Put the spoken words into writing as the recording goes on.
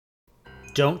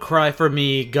Don't cry for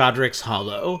me, Godric's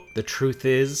Hollow. The truth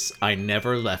is, I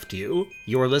never left you.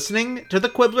 You're listening to the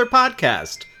Quibbler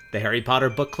Podcast, the Harry Potter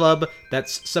book club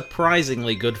that's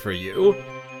surprisingly good for you.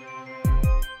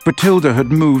 Bathilda had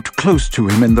moved close to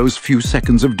him in those few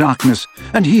seconds of darkness,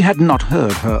 and he had not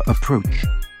heard her approach.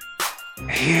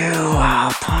 "You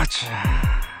are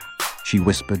Potter," she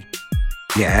whispered.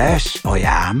 "Yes, I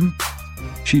am."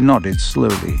 She nodded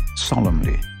slowly,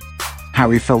 solemnly.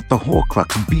 Harry felt the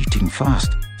Horcrux beating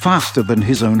fast, faster than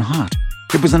his own heart.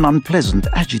 It was an unpleasant,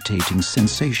 agitating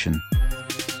sensation.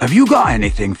 "Have you got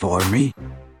anything for me?"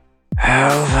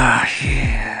 "Over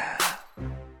here."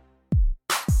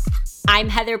 I'm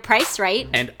Heather Price, right?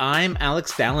 And I'm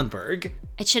Alex Dallenberg.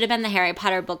 It should have been the Harry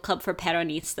Potter book club for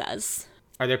Peronistas.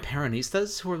 Are there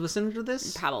Peronistas who are listening to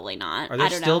this? Probably not. Are there I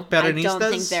don't still know. Peronistas? I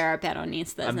don't think there are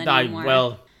Peronistas anymore.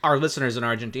 Well, our listeners in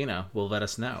Argentina will let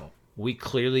us know. We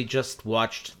clearly just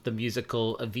watched the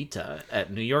musical Evita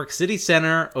at New York City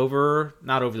Center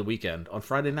not over the weekend, on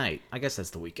Friday night. I guess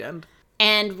that's the weekend.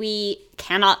 And we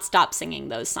cannot stop singing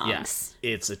those songs. Yes,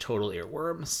 it's a total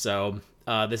earworm. So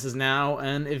this is now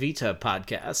an Evita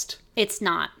podcast. It's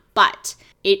not, but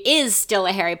it is still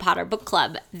a Harry Potter book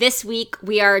club. This week,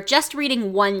 we are just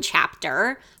reading one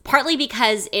chapter, partly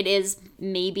because it is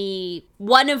maybe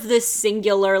one of the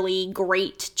singularly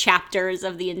great chapters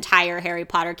of the entire Harry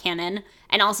Potter canon,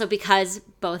 and also because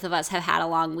both of us have had a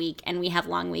long week, and we have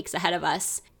long weeks ahead of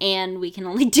us, and we can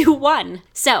only do one.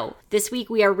 So, this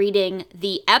week we are reading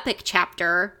the epic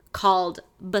chapter called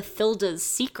Bathilda's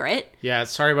Secret. Yeah,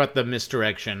 sorry about the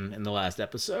misdirection in the last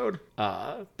episode.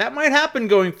 That might happen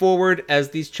going forward as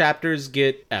these chapters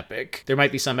get epic. There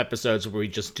might be some episodes where we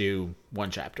just do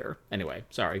one chapter. Anyway,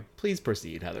 sorry. Please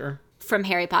proceed, Heather. From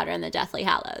Harry Potter and the Deathly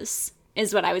Hallows,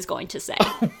 is what I was going to say.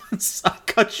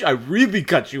 I really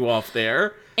cut you off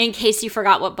there. In case you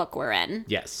forgot what book we're in.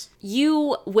 Yes.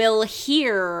 You will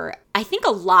hear, I think,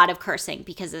 a lot of cursing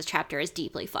because this chapter is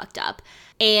deeply fucked up.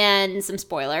 And some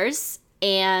spoilers.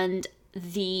 And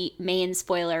the main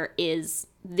spoiler is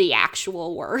the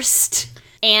actual worst.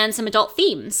 And some adult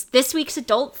themes. This week's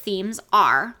adult themes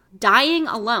are dying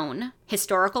alone,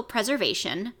 historical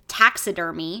preservation,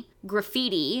 taxidermy,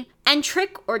 graffiti, and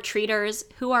trick-or-treaters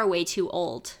who are way too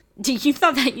old. Do you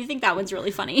think that one's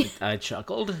really funny? I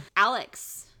chuckled.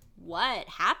 Alex, what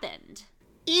happened?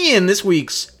 In this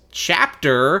week's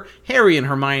chapter, Harry and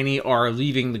Hermione are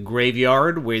leaving the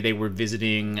graveyard where they were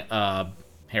visiting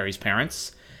Harry's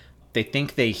parents. They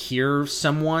think they hear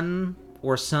someone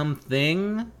or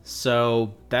something,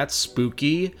 so that's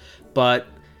spooky. But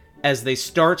as they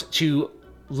start to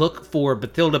look for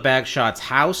Bathilda Bagshot's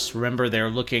house, remember they're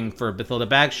looking for Bathilda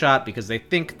Bagshot because they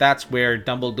think that's where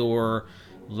Dumbledore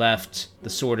left the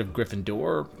Sword of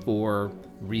Gryffindor for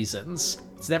reasons.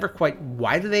 It's never quite...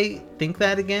 Why do they think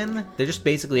that again? They're just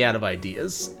basically out of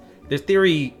ideas. Their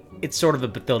theory, it's sort of a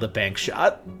Bathilda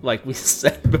Bagshot, like we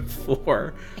said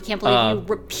before. I can't believe you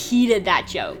repeated that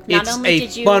joke. Not it's only a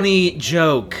did you... funny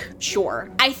joke. Sure.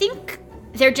 I think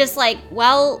they're just like,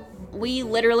 well, we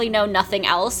literally know nothing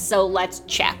else, so let's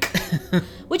check.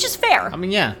 Which is fair. I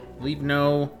mean, yeah, leave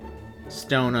no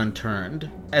stone unturned.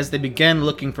 As they begin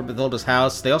looking for Bathilda's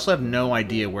house, they also have no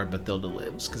idea where Bathilda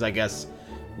lives, because I guess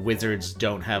wizards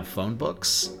don't have phone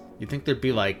books. You'd think there'd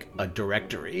be, like, a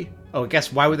directory. Oh, I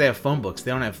guess why would they have phone books?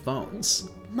 They don't have phones.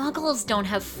 Muggles don't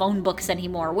have phone books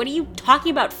anymore. What are you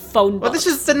talking about, phone books? Well, this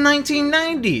is the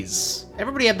 1990s.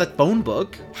 Everybody had the phone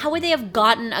book. How would they have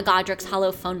gotten a Godric's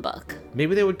Hollow phone book?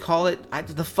 Maybe they would call it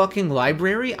the fucking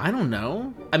library? I don't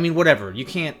know. I mean, whatever.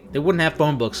 They wouldn't have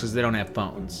phone books because they don't have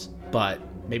phones. But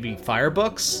maybe fire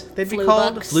books, they'd be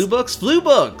called? Books. Flu books? Flu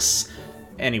books!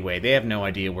 Anyway, they have no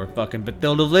idea where fucking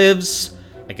Bathilda lives.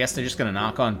 I guess they're just gonna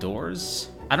knock on doors.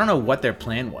 I don't know what their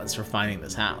plan was for finding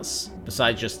this house.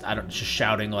 Besides just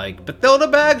shouting like,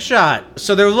 Bathilda Bagshot!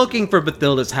 So they're looking for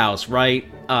Bathilda's house, right?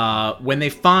 When they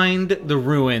find the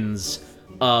ruins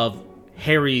of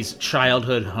Harry's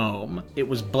childhood home, it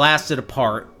was blasted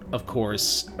apart, of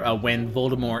course, when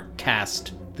Voldemort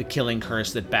cast the killing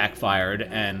curse that backfired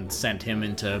and sent him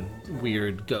into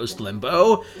weird ghost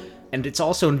limbo. And it's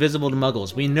also invisible to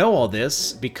Muggles. We know all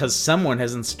this because someone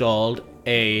has installed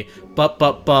a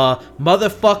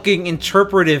motherfucking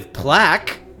interpretive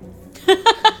plaque.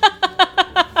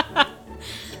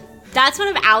 That's one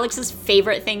of Alex's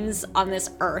favorite things on this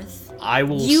earth. I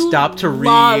will stop to read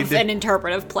love an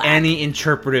interpretive plaque. Any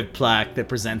interpretive plaque that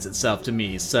presents itself to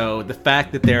me. So the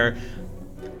fact that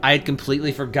I had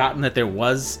completely forgotten that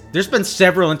there's been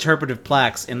several interpretive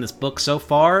plaques in this book so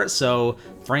far, so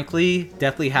frankly,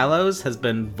 Deathly Hallows has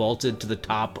been vaulted to the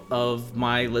top of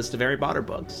my list of Harry Potter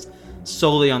books.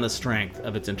 solely on the strength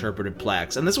of its interpretive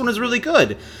plaques. And this one is really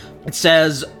good. It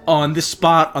says, on this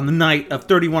spot on the night of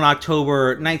 31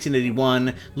 October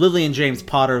 1981, Lily and James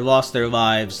Potter lost their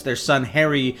lives. Their son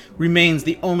Harry remains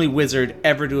the only wizard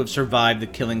ever to have survived the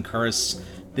killing curse.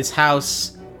 This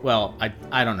house... Well,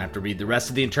 I don't have to read the rest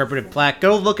of the interpretive plaque.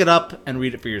 Go look it up and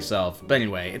read it for yourself. But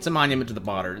anyway, it's a monument to the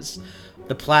Potters.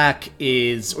 The plaque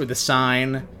is, or the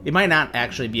sign, it might not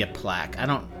actually be a plaque.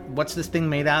 What's this thing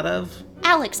made out of?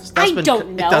 Alex, I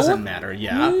don't know. It doesn't matter,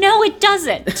 yeah. No, it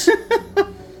doesn't.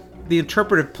 The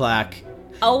interpretive plaque...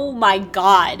 Oh my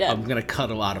god. I'm gonna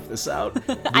cut a lot of this out.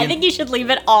 I think you should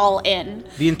leave it all in.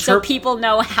 So people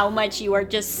know how much you are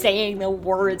just saying the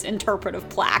words interpretive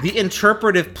plaque. The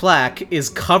interpretive plaque is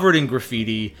covered in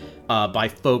graffiti by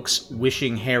folks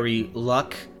wishing Harry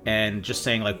luck and just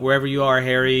saying, like, wherever you are,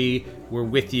 Harry, we're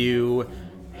with you.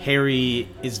 Harry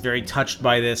is very touched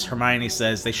by this. Hermione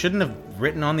says they shouldn't have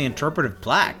written on the interpretive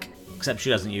plaque. Except she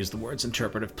doesn't use the words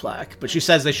interpretive plaque, but she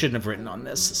says they shouldn't have written on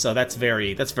this. So that's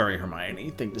very Hermione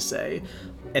thing to say.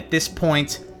 At this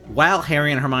point, while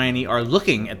Harry and Hermione are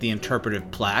looking at the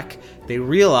interpretive plaque, they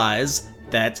realize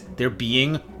that they're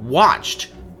being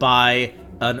watched by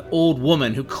an old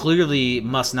woman who clearly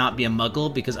must not be a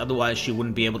muggle, because otherwise she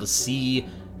wouldn't be able to see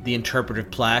the interpretive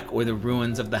plaque or the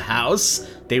ruins of the house.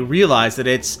 They realize that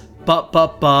it's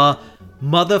motherfucking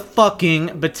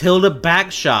Bathilda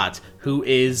Backshot, who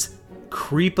is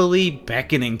creepily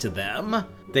beckoning to them.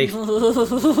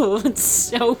 It's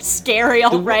so scary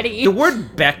already. The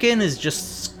word beckon is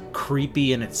just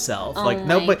creepy in itself. Oh like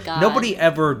my God. Nobody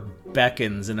ever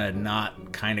beckons in a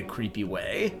not kind of creepy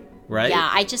way, right?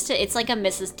 Yeah, it's like a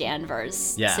Mrs. Danvers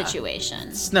situation.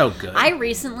 It's no good. I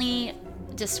recently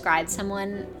described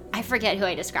someone, I forget who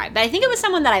I described, but I think it was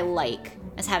someone that I like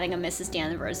as having a Mrs.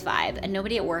 Danvers vibe, and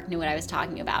nobody at work knew what I was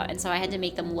talking about, and so I had to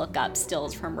make them look up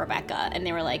stills from Rebecca, and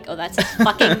they were like, oh, that's a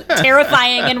fucking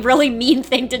terrifying and really mean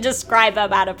thing to describe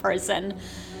about a person.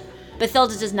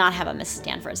 Bathilda does not have a Mrs.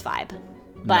 Danvers vibe,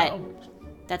 but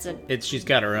no. She's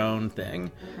got her own thing.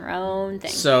 Her own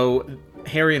thing. So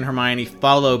Harry and Hermione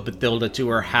follow Bathilda to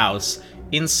her house.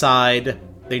 Inside,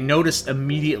 they notice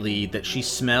immediately that she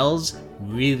smells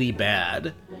really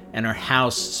bad, and her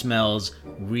house smells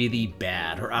really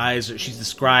bad. She's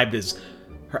described as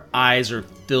her eyes are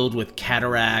filled with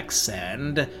cataracts,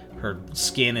 and her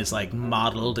skin is like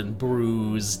mottled and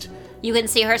bruised. You can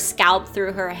see her scalp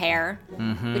through her hair,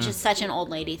 which is such an old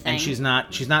lady thing. And she's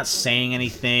not saying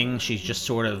anything. She's just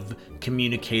sort of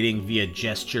communicating via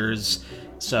gestures.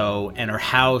 So, and her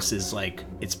house is like,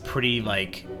 it's pretty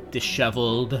like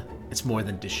disheveled. It's more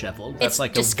than disheveled. That's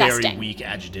like disgusting. A very weak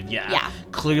adjective. Yeah.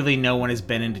 Clearly no one has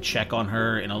been in to check on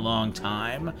her in a long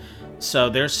time. So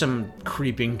there's some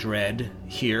creeping dread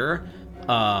here.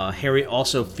 Harry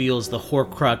also feels the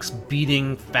Horcrux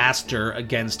beating faster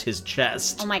against his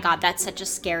chest. Oh my god, that's such a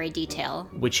scary detail.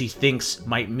 Which he thinks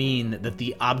might mean that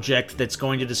the object that's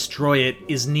going to destroy it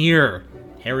is near.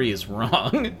 Harry is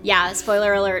wrong. Yeah,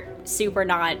 spoiler alert, super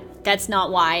not. That's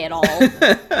not why at all.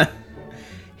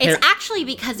 It's actually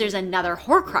because there's another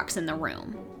Horcrux in the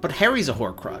room. But Harry's a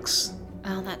Horcrux.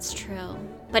 Oh, that's true.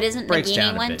 But isn't Breaks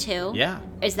down Nagini a one bit. too? Yeah.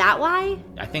 Is that why?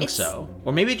 I think so.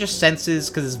 Or maybe it just senses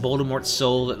because it's Voldemort's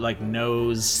soul that like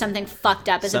knows something fucked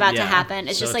up is about to happen.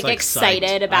 It's so just it's, like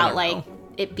excited psyched. about like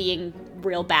it being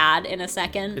real bad in a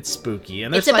second. It's spooky,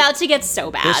 and it's about to get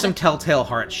so bad. There's some Telltale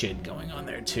Heart shit going on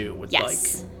there too. With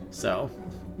yes.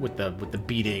 With the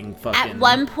beating fucking. At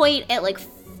one point, it like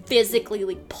physically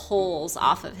like pulls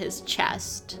off of his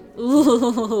chest.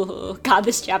 Ooh, God,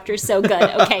 this chapter is so good.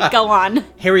 Okay, go on.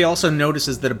 Harry also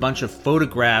notices that a bunch of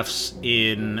photographs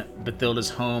in Bathilda's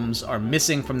homes are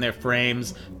missing from their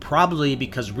frames, probably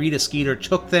because Rita Skeeter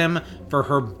took them for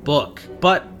her book.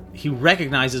 But he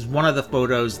recognizes one of the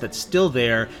photos that's still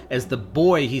there as the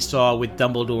boy he saw with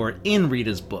Dumbledore in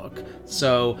Rita's book.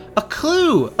 So, a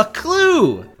clue! A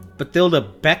clue!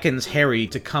 Bathilda beckons Harry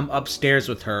to come upstairs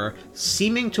with her,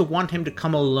 seeming to want him to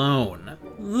come alone.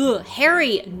 Ugh,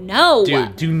 Harry, no!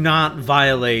 Dude, do not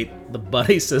violate the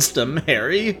buddy system,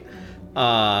 Harry.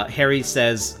 Harry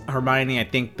says, Hermione, I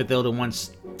think Bathilda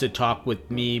wants to talk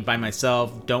with me by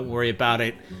myself. Don't worry about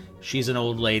it. She's an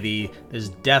old lady. There's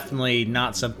definitely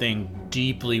not something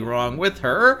deeply wrong with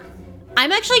her.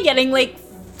 I'm actually getting, like,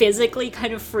 physically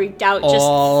kind of freaked out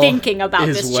just thinking about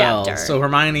this chapter. So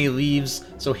Harry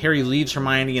leaves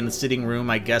Hermione in the sitting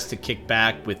room, I guess, to kick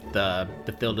back with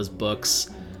Bathilda's books.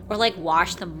 Or like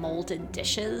wash the molded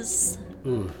dishes.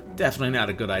 Ooh, definitely not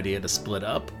a good idea to split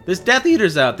up. There's Death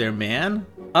Eaters out there, man.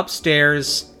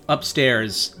 Upstairs,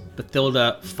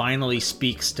 Bathilda finally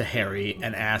speaks to Harry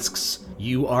and asks,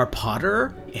 "You are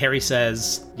Potter?" Harry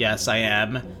says, "Yes, I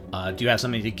am. Do you have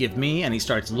something to give me?" And he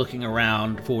starts looking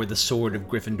around for the sword of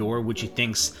Gryffindor, which he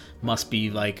thinks must be,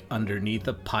 like, underneath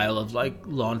a pile of, like,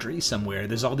 laundry somewhere.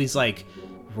 There's all these, like,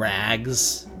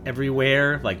 rags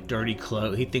everywhere, like dirty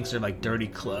clothes. He thinks they're like dirty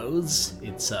clothes.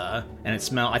 It's and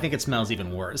I think it smells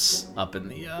even worse up in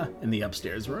the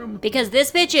upstairs room. Because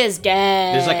this bitch is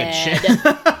dead. There's like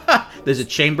there's a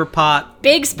chamber pot.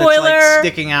 Big spoiler. That's, like,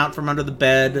 sticking out from under the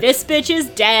bed. This bitch is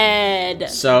dead.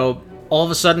 So all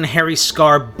of a sudden, Harry's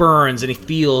scar burns and he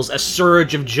feels a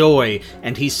surge of joy,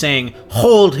 and he's saying,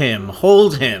 hold him,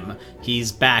 hold him."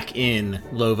 He's back in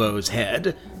Lovo's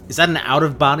head. Is that an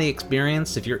out-of-body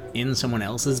experience if you're in someone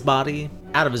else's body?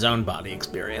 Out of his own body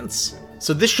experience.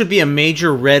 So this should be a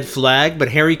major red flag, but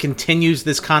Harry continues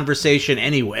this conversation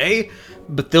anyway.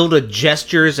 Bathilda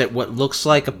gestures at what looks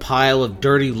like a pile of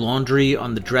dirty laundry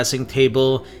on the dressing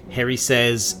table. Harry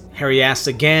asks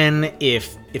again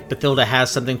if Bathilda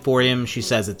has something for him. She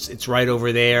says it's right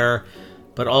over there.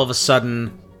 But all of a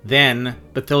sudden, then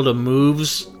Bathilda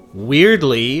moves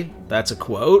weirdly, that's a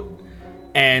quote,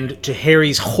 and to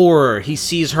Harry's horror, he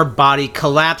sees her body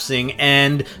collapsing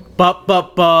and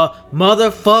motherfucking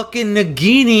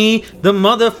Nagini, the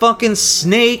motherfucking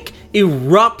snake,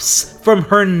 erupts from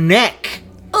her neck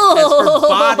as her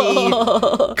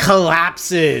body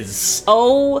collapses.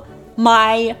 Oh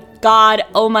my god,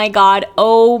 oh my god,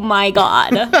 oh my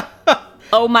god.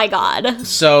 Oh my god.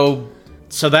 So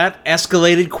that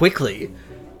escalated quickly.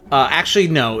 Actually,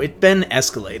 no, it'd been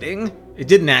escalating. It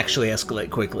didn't actually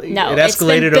escalate quickly. No, it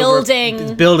escalated it's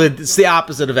been building. It's the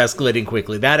opposite of escalating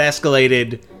quickly. That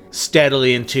escalated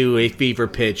steadily into a fever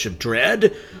pitch of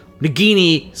dread.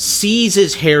 Nagini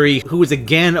seizes Harry, who is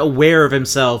again aware of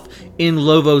himself in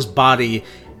Lovo's body,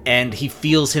 and he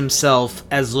feels himself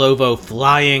as Lovo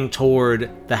flying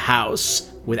toward the house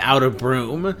without a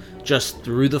broom, just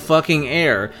through the fucking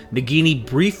air. Nagini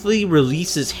briefly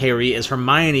releases Harry as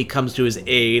Hermione comes to his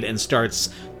aid and starts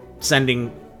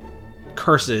sending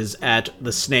curses at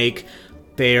the snake.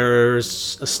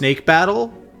 There's a snake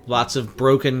battle, lots of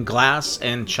broken glass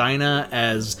and china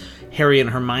as Harry and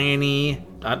Hermione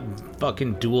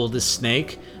fucking duel this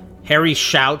snake. Harry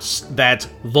shouts that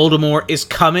Voldemort is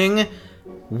coming.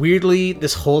 Weirdly,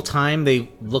 this whole time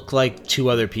they look like two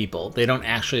other people. They don't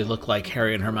actually look like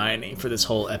Harry and Hermione for this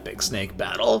whole epic snake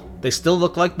battle. They still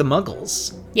look like the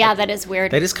Muggles. Yeah, that is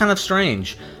weird. That is kind of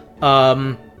strange.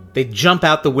 They jump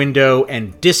out the window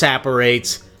and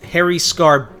disapparate. Harry's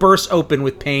scar bursts open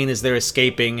with pain as they're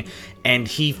escaping, and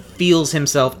he feels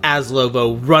himself as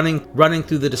Lovo running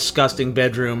through the disgusting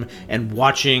bedroom and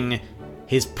watching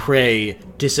his prey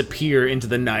disappear into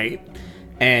the night.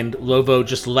 And Lovo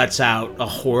just lets out a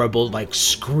horrible, like,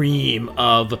 scream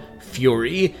of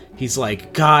fury. He's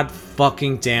like, God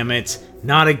fucking damn it.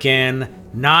 Not again.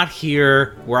 Not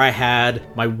here, where I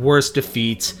had my worst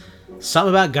defeat.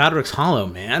 Something about Godric's Hollow,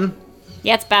 man.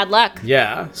 Yeah, it's bad luck.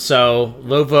 Yeah, so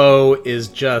Lovo is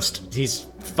he's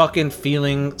fucking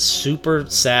feeling super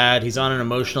sad. He's on an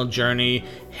emotional journey.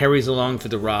 Harry's along for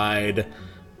the ride.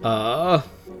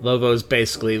 Lovo's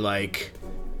basically like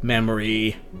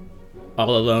memory,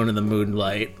 all alone in the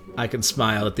moonlight. I can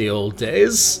smile at the old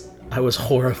days. I was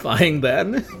horrifying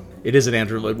then. It is an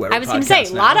Andrew Lloyd Webber podcast. I was going to say,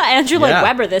 a lot of Andrew Lloyd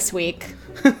Webber this week.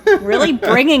 Really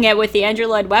bringing it with the Andrew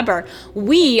Lloyd Webber.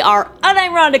 We are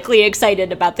unironically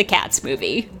excited about the Cats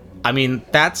movie. I mean,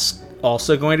 that's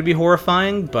also going to be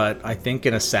horrifying, but I think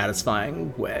in a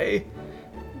satisfying way.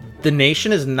 The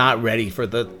nation is not ready for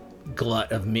the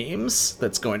glut of memes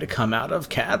that's going to come out of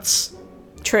Cats.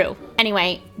 True.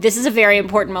 Anyway, this is a very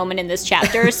important moment in this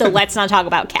chapter, so let's not talk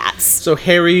about Cats. So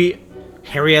Harry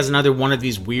has another one of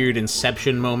these weird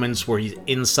Inception moments where he's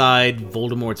inside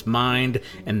Voldemort's mind,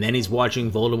 and then he's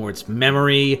watching Voldemort's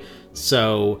memory.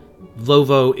 So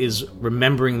Lovo is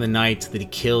remembering the night that he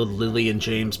killed Lily and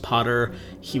James Potter.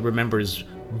 He remembers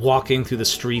walking through the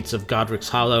streets of Godric's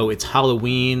Hollow. It's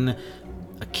Halloween.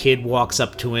 A kid walks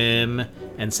up to him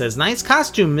and says, "Nice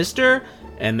costume, mister,"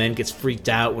 and then gets freaked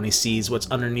out when he sees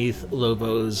what's underneath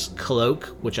Lovo's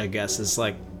cloak, which I guess is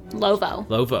like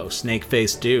Lovo,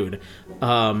 snake-faced dude.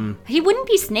 He wouldn't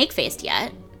be snake-faced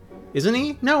yet. Isn't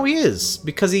he? No, he is.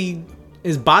 Because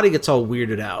his body gets all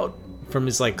weirded out from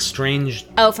his, like, strange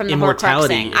from the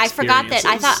immortality thing. I forgot that.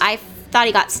 I thought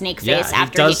he got snake-faced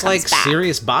after he comes back. He does, like,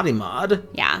 serious body mod.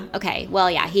 Yeah, okay.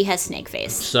 Well, yeah, he has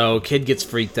snake-face. So, kid gets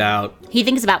freaked out. He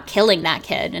thinks about killing that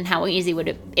kid and how easy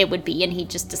it would be, and he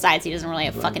just decides he doesn't really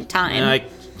have fucking time.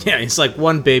 Yeah, he's like,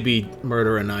 one baby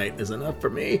murder a night is enough for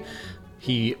me.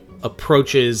 He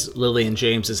approaches Lily and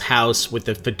James's house with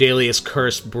the Fidelius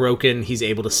curse broken. He's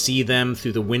able to see them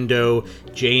through the window.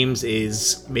 James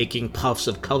is making puffs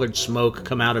of colored smoke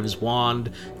come out of his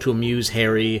wand to amuse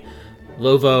Harry.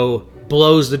 Lovo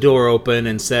blows the door open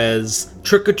and says,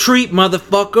 "Trick or treat,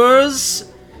 motherfuckers!"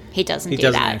 He doesn't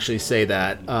actually say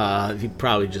that.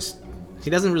 He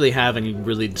doesn't really have any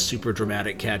really super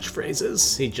dramatic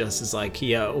catchphrases. He just is like,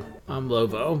 "Yo, I'm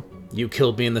Lovo. You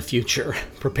killed me in the future.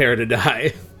 Prepare to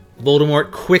die."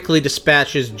 Voldemort quickly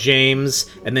dispatches James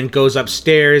and then goes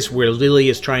upstairs where Lily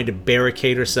is trying to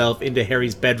barricade herself into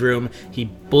Harry's bedroom. He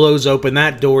blows open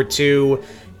that door too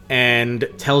and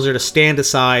tells her to stand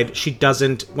aside. She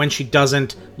doesn't. When she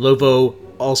doesn't, Lovo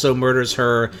also murders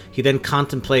her. He then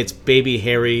contemplates baby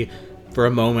Harry for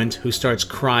a moment, who starts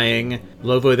crying.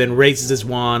 Lovo then raises his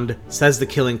wand, says the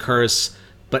killing curse,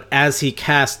 but as he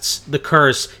casts the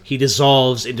curse, he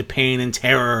dissolves into pain and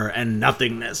terror and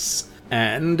nothingness.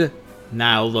 And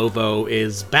now Lovo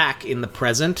is back in the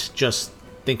present, just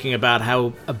thinking about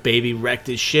how a baby wrecked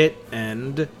his shit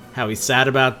and how he's sad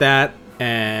about that.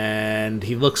 And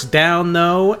he looks down,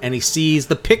 though, and he sees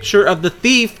the picture of the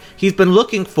thief he's been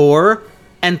looking for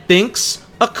and thinks,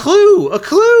 a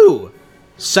clue!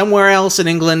 Somewhere else in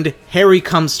England, Harry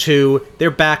comes to. They're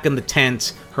back in the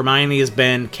tent. Hermione has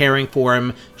been caring for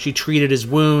him. She treated his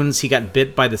wounds. He got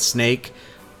bit by the snake.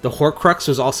 The Horcrux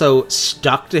was also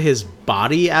stuck to his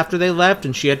body after they left,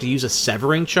 and she had to use a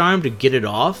severing charm to get it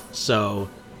off,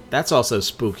 so that's also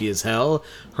spooky as hell.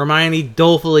 Hermione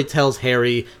dolefully tells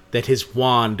Harry that his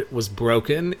wand was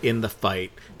broken in the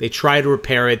fight. They try to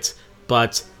repair it,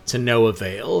 but to no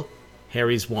avail.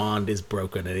 Harry's wand is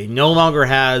broken, and he no longer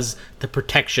has the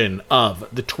protection of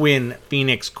the twin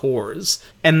Phoenix cores.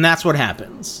 And that's what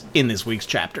happens in this week's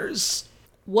chapters.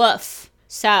 Woof.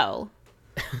 So,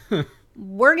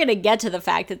 we're going to get to the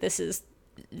fact that this is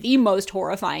the most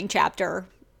horrifying chapter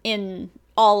in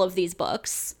all of these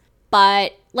books.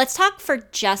 But let's talk for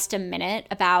just a minute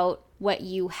about what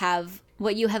you have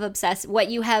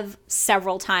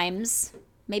several times,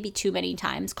 maybe too many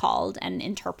times, called an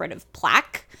interpretive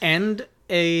plaque. And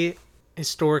a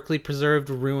historically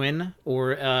preserved ruin,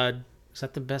 or is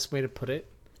that the best way to put it?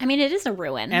 I mean, it is a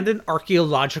ruin. And an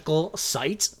archaeological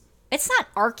site? It's not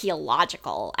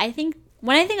archaeological.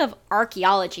 When I think of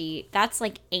archaeology, that's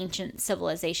like ancient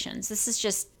civilizations. This is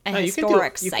just a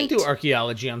historic site. You can do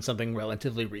archaeology on something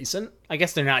relatively recent. I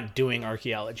guess they're not doing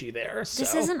archaeology there. So.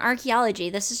 This isn't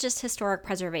archaeology. This is just historic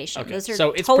preservation. Okay. Those are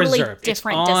so it's totally preserved.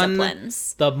 different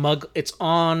disciplines. It's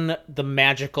on the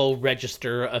magical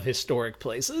register of historic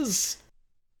places.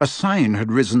 A sign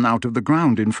had risen out of the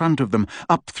ground in front of them,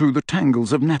 up through the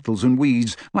tangles of nettles and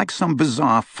weeds, like some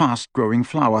bizarre, fast-growing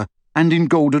flower, and in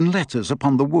golden letters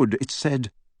upon the wood it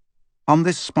said, "On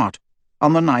this spot,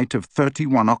 on the night of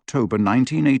 31 October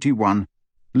 1981,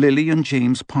 Lily and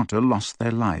James Potter lost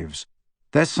their lives.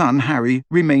 Their son, Harry,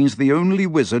 remains the only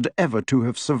wizard ever to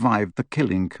have survived the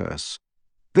killing curse.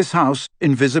 This house,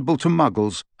 invisible to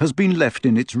muggles, has been left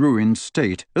in its ruined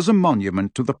state as a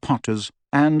monument to the Potters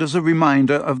and as a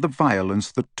reminder of the violence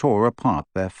that tore apart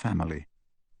their family."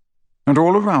 And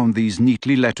all around these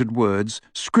neatly lettered words,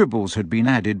 scribbles had been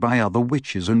added by other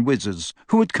witches and wizards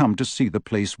who had come to see the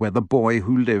place where the boy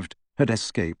who lived had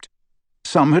escaped.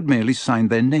 Some had merely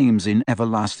signed their names in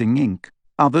everlasting ink.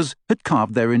 Others had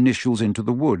carved their initials into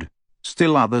the wood.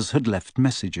 Still others had left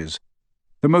messages.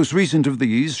 The most recent of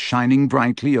these, shining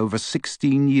brightly over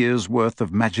 16 years' worth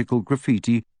of magical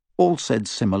graffiti, all said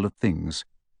similar things.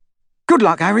 "Good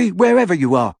luck, Harry, wherever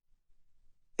you are."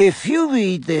 If you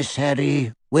read this,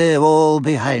 Harry, we're all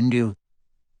behind you.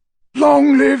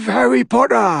 "Long live Harry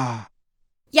Potter!"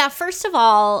 Yeah, first of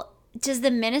all, does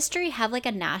the ministry have like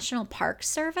a national park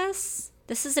service?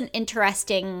 This is an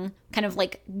interesting kind of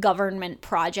like government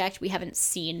project we haven't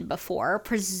seen before.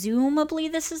 Presumably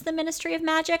this is the Ministry of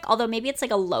Magic, although maybe it's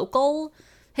like a local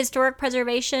historic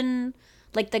preservation,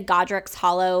 like the Godric's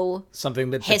Hollow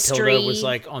something that history. Bathilda was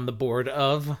like on the board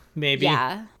of, maybe.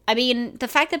 Yeah. I mean, the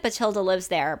fact that Bathilda lives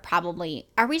there probably...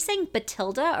 Are we saying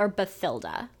Bathilda or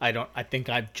Bathilda? I think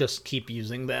I just keep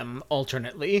using them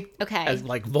alternately. Okay. As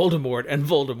like Voldemort and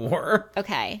Voldemort.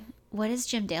 Okay. What does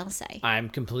Jim Dale say? I'm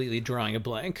completely drawing a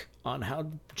blank on how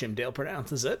Jim Dale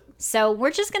pronounces it. So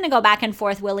we're just going to go back and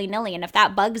forth willy-nilly, and if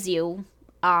that bugs you,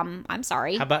 I'm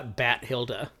sorry. How about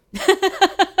Bathilda?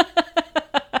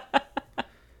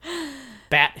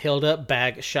 Bathilda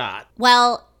bag shot.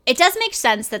 Well, it does make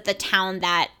sense that the town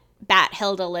that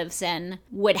Bathilda lives in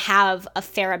would have a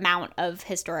fair amount of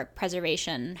historic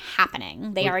preservation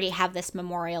happening. They already have this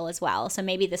memorial as well, so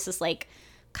maybe this is like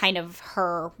kind of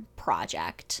her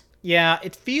project. Yeah,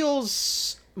 it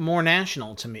feels more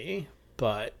national to me,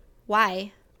 but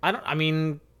Why? I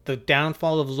mean, the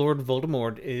downfall of Lord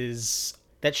Voldemort is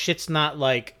that shit's not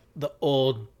like the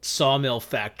old sawmill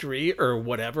factory or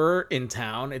whatever in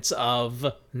town. It's of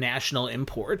national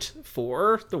import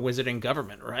for the wizarding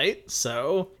government, right?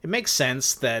 So it makes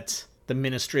sense that the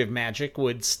Ministry of Magic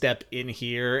would step in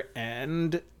here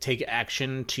and take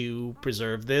action to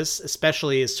preserve this,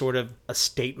 especially as sort of a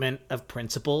statement of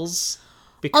principles.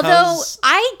 Because Although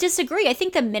I disagree. I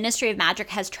think the Ministry of Magic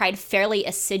has tried fairly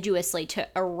assiduously to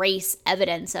erase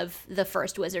evidence of the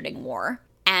First Wizarding War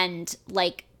and,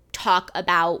 like, talk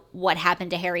about what happened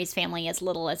to Harry's family as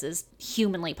little as is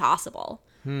humanly possible.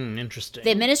 Interesting.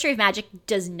 The Ministry of Magic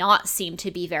does not seem to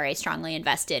be very strongly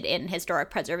invested in historic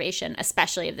preservation,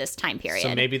 especially of this time period.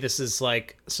 So maybe this is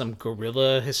like some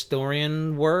guerrilla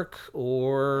historian work,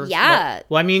 or Yeah.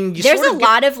 Well, I mean, There's a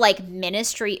lot of like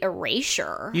ministry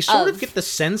erasure. You sort of get the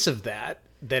sense of that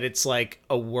it's like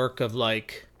a work of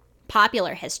like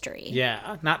popular history.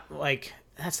 Yeah, not like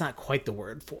that's not quite the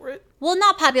word for it. Well,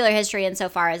 not popular history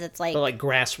insofar as it's like, but like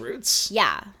grassroots.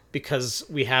 Yeah. Because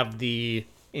we have the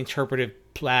interpretive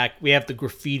plaque, we have the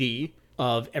graffiti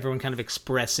of everyone kind of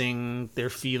expressing their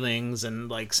feelings and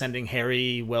like sending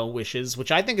Harry well wishes,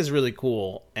 which I think is really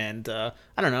cool. And I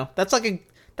don't know, that's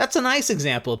a nice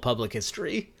example of public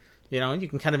history. You know, you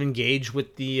can kind of engage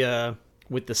with the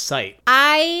site.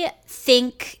 I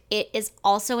think it is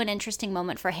also an interesting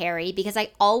moment for Harry because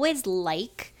I always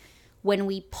like when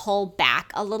we pull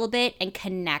back a little bit and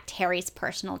connect Harry's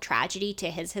personal tragedy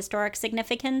to his historic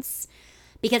significance,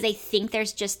 because I think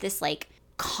there's just this like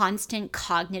constant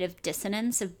cognitive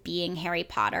dissonance of being Harry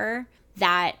Potter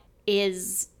that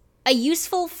is a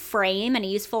useful frame and a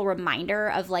useful reminder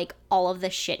of like all of the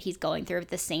shit he's going through at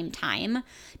the same time.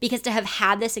 Because to have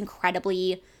had this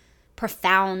incredibly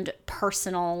profound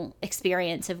personal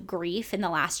experience of grief in the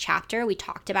last chapter, we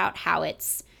talked about how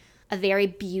it's a very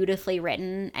beautifully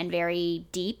written and very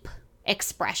deep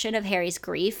expression of Harry's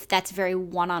grief that's very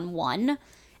one-on-one.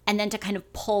 And then to kind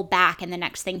of pull back and the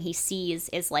next thing he sees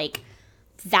is like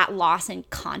that loss in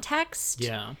context.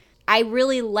 Yeah. I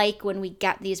really like when we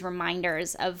get these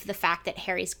reminders of the fact that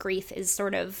Harry's grief is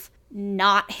sort of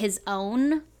not his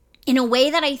own in a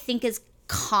way that I think is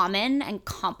common and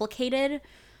complicated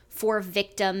for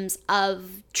victims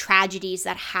of tragedies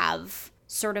that have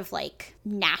sort of like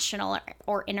national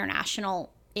or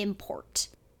international import.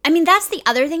 I mean, that's the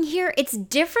other thing here. It's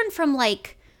different from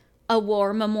like a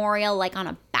war memorial, like on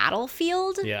a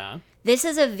battlefield. Yeah. This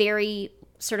is a very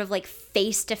sort of like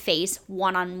face-to-face,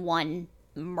 one-on-one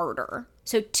murder.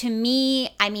 So to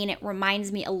me, I mean, it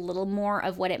reminds me a little more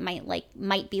of what it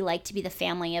might be like to be the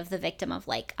family of the victim of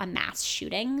like a mass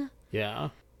shooting. Yeah.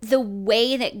 The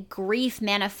way that grief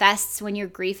manifests when your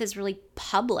grief is really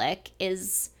public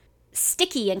is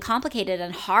sticky and complicated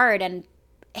and hard. And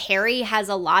Harry has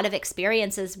a lot of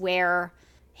experiences where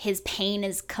his pain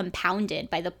is compounded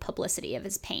by the publicity of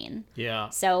his pain. Yeah.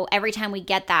 So every time we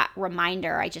get that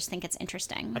reminder, I just think it's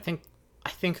interesting. I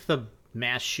think the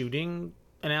mass shooting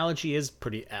analogy is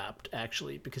pretty apt,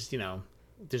 actually, because, you know,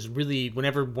 there's really,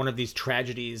 whenever one of these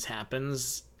tragedies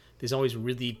happens, there's always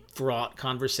really fraught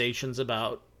conversations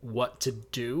about what to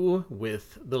do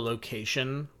with the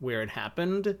location where it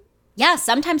happened. Yeah,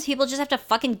 sometimes people just have to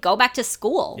fucking go back to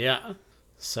school. Yeah.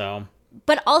 So.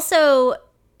 But also,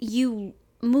 you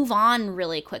move on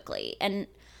really quickly. And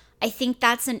I think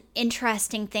that's an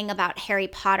interesting thing about Harry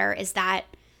Potter is that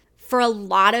for a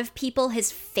lot of people,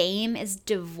 his fame is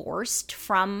divorced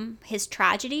from his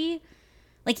tragedy.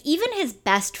 Like, even his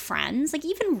best friends, like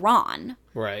even Ron.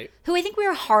 Right. Who I think we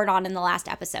were hard on in the last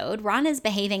episode. Ron is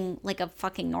behaving like a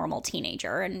fucking normal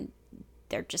teenager, and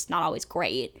they're just not always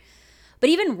great. But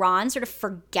even Ron sort of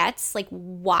forgets, like,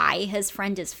 why his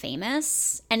friend is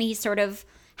famous. And he sort of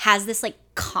has this, like,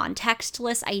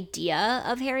 contextless idea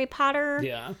of Harry Potter.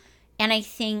 Yeah. And I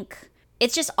think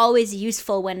it's just always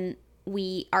useful when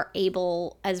we are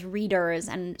able, as readers,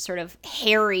 and sort of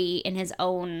Harry in his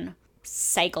own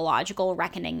psychological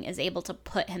reckoning is able to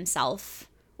put himself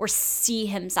or see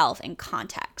himself in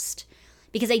context.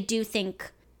 Because I do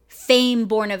think fame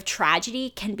born of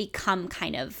tragedy can become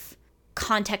kind of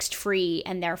context-free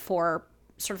and therefore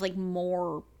sort of like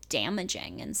more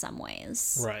damaging in some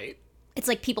ways. Right. It's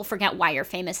like people forget why you're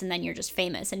famous and then you're just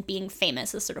famous, and being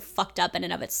famous is sort of fucked up in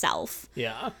and of itself.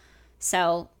 Yeah.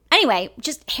 So anyway,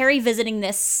 just Harry visiting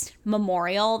this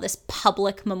memorial, this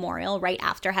public memorial, right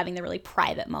after having the really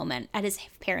private moment at his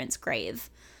parents' grave,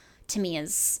 to me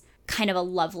is kind of a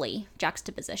lovely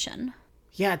juxtaposition.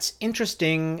 Yeah, it's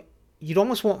interesting. You'd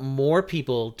almost want more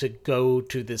people to go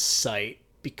to this site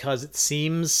because it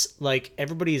seems like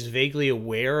everybody is vaguely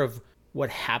aware of what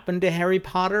happened to Harry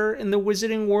Potter in the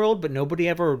wizarding world, but nobody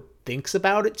ever thinks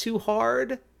about it too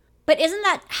hard. But isn't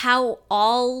that how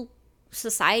all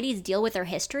societies deal with their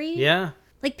history? Yeah.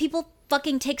 Like, people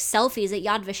fucking take selfies at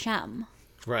Yad Vashem.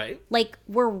 Right. Like,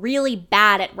 we're really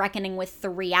bad at reckoning with the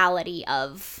reality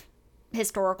of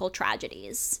historical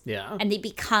tragedies. Yeah. And they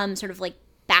become sort of like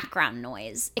background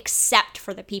noise, except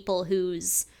for the people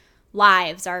whose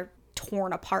lives are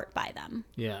torn apart by them.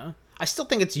 Yeah. I still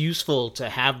think it's useful to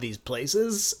have these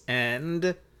places, and...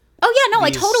 Oh, yeah, no,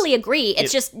 I totally agree.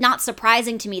 It's just not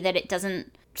surprising to me that it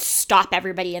doesn't stop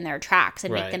everybody in their tracks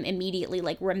and make them immediately,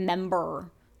 like, remember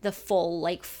the full,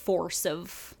 like, force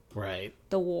of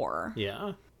the war.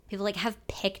 Yeah. People, like, have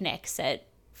picnics at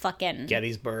fucking...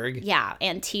 Gettysburg. Yeah,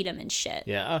 Antietam and shit.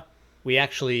 Yeah. We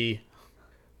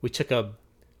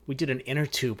did an inner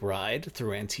tube ride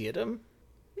through Antietam.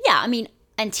 Yeah, I mean,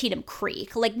 Antietam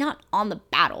Creek, like, not on the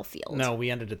battlefield. No, we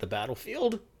ended at the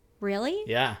battlefield. Really?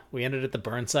 Yeah, we ended at the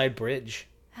Burnside Bridge.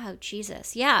 Oh,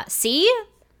 Jesus. Yeah, see?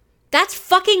 That's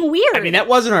fucking weird. I mean, that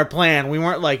wasn't our plan. We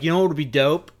weren't like, you know what would be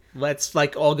dope? Let's,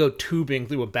 like, all go tubing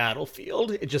through a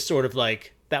battlefield. It just sort of,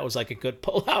 like, that was, like, a good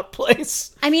pull-out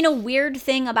place. I mean, a weird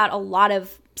thing about a lot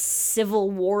of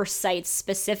Civil War sites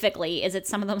specifically is it's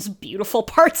some of the most beautiful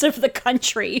parts of the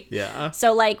country. Yeah.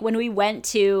 So, like, when we went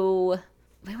to...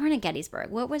 We weren't at Gettysburg.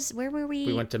 Where were we?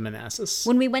 We went to Manassas.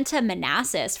 When we went to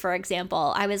Manassas, for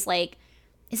example, I was like,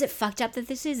 is it fucked up that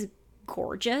this is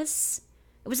gorgeous?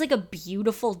 It was like a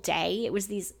beautiful day. It was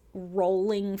these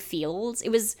rolling fields. It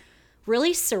was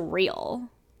really surreal.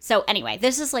 So anyway,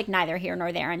 this is like neither here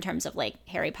nor there in terms of like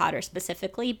Harry Potter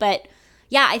specifically. But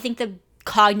yeah, I think the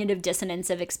cognitive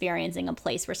dissonance of experiencing a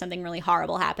place where something really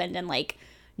horrible happened and like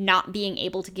not being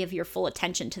able to give your full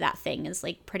attention to that thing is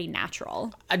like pretty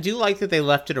natural. I do like that they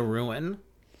left it a ruin.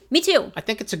 Me too. I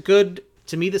think it's a good...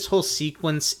 To me, this whole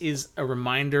sequence is a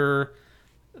reminder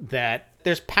that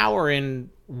there's power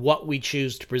in what we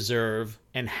choose to preserve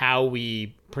and how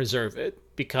we preserve it.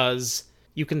 Because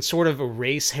you can sort of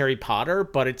erase Harry Potter,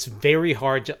 but it's very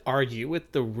hard to argue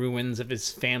with the ruins of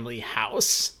his family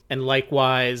house. And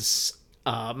likewise,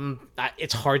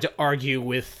 it's hard to argue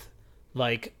with,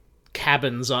 like,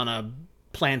 cabins on a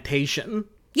plantation.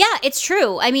 Yeah, it's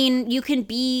true. I mean, you can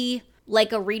be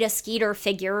like a Rita Skeeter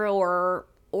figure or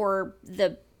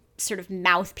the sort of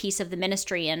mouthpiece of the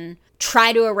ministry and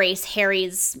try to erase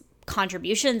Harry's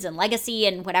contributions and legacy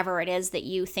and whatever it is that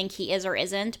you think he is or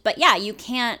isn't. But yeah, you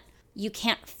can't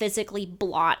physically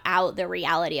blot out the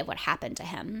reality of what happened to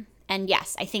him. And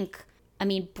yes, I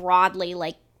mean, broadly,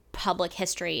 like, public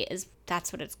history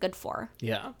that's what it's good for.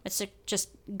 Yeah. It's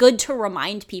just good to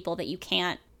remind people that you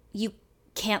can't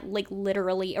like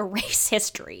literally erase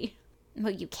history.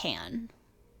 Well, you can.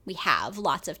 We have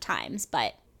lots of times,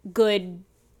 but good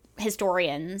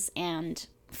historians and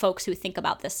folks who think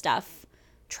about this stuff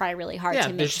try really hard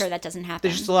to make sure that doesn't happen.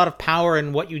 There's just a lot of power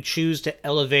in what you choose to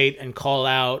elevate and call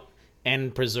out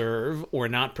and preserve or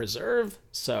not preserve.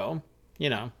 So, you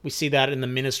know, we see that in the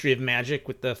Ministry of Magic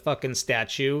with the fucking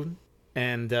statue.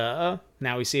 And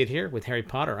now we see it here with Harry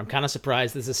Potter. I'm kind of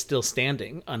surprised this is still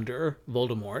standing under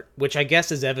Voldemort, which I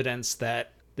guess is evidence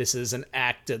that this is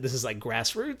this is like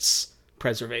grassroots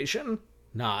preservation,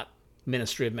 not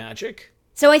Ministry of Magic.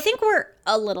 So I think we're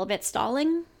a little bit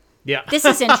stalling. Yeah. This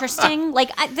is interesting.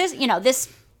 Like, this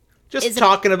Just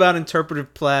talking about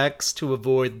interpretive plex to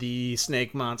avoid the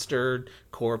snake monster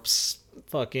corpse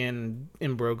fucking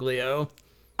imbroglio.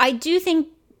 I do think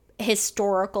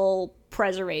historical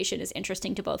preservation is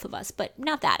interesting to both of us, but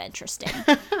not that interesting.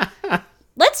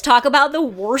 Let's talk about the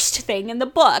worst thing in the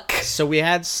book. So we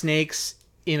had snakes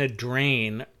in a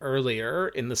drain earlier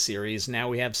in the series. Now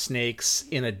we have snakes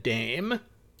in a dame.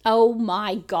 Oh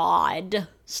my god.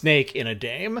 Snake in a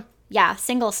dame. Yeah,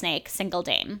 single snake, single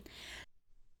dame.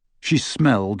 She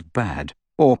smelled bad,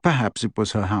 or perhaps it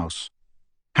was her house.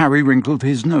 Harry wrinkled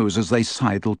his nose as they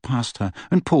sidled past her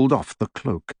and pulled off the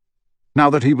cloak. Now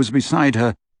that he was beside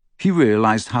her, he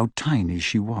realized how tiny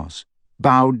she was.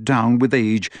 Bowed down with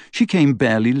age, she came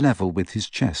barely level with his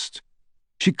chest.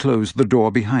 She closed the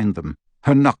door behind them,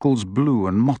 her knuckles blue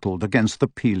and mottled against the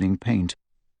peeling paint,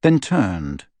 then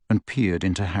turned and peered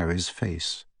into Harry's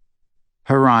face.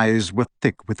 Her eyes were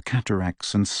thick with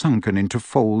cataracts and sunken into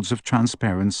folds of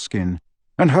transparent skin,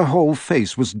 and her whole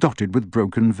face was dotted with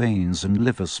broken veins and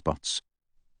liver spots.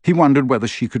 He wondered whether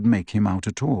she could make him out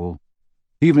at all.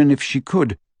 Even if she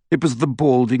could, it was the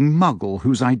balding muggle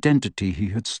whose identity he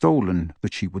had stolen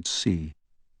that she would see.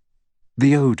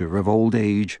 The odour of old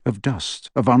age, of dust,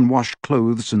 of unwashed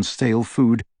clothes and stale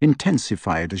food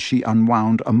intensified as she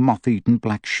unwound a moth-eaten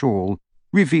black shawl,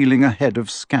 revealing a head of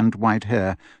scant white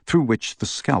hair through which the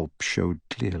scalp showed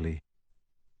clearly.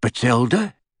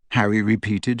 Bathilda? Harry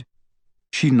repeated.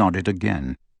 She nodded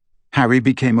again. Harry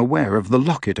became aware of the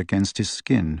locket against his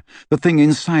skin. The thing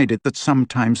inside it that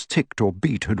sometimes ticked or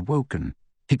beat had woken.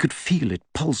 He could feel it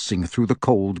pulsing through the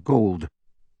cold gold.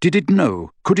 Did it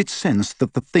know, could it sense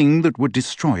that the thing that would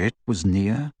destroy it was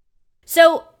near?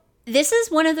 So, this is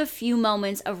one of the few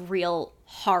moments of real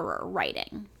horror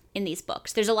writing in these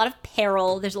books. There's a lot of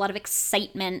peril, there's a lot of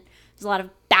excitement, there's a lot of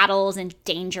battles and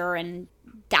danger and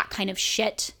that kind of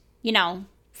shit. You know,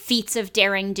 feats of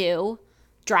daring do,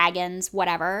 dragons,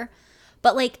 whatever.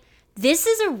 But, like, this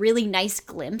is a really nice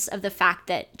glimpse of the fact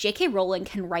that J.K. Rowling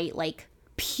can write, like,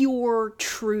 pure,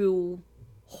 true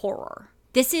horror.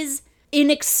 This is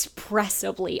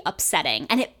inexpressibly upsetting,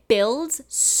 and it builds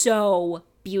so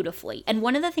beautifully. And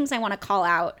one of the things I want to call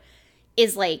out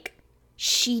is, like,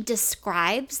 she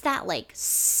describes that, like,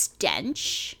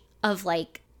 stench of,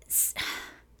 like,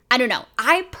 I don't know.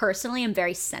 I personally am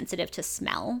very sensitive to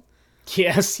smell.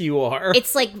 Yes, you are.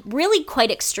 It's, like, really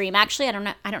quite extreme, actually. I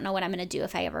don't know what I'm going to do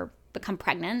if I ever become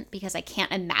pregnant, because I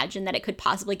can't imagine that it could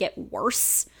possibly get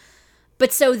worse.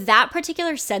 But so that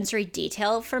particular sensory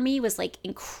detail for me was, like,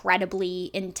 incredibly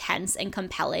intense and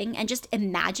compelling. And just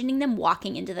imagining them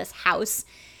walking into this house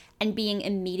and being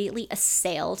immediately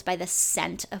assailed by the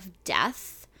scent of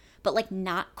death, but, like,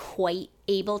 not quite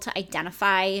able to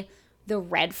identify the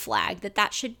red flag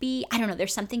that should be. I don't know.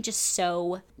 There's something just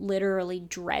so literally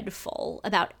dreadful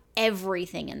about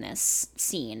everything in this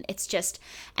scene. It's just,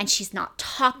 and she's not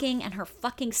talking, and her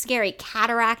fucking scary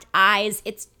cataract eyes.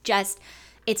 It's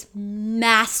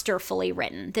masterfully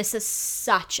written. This is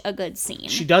such a good scene.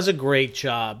 She does a great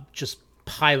job just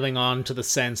piling on to the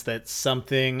sense that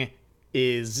something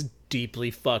is deeply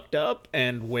fucked up,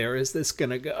 and where is this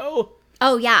gonna go?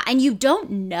 Oh, yeah, and you don't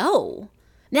know.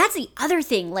 That's the other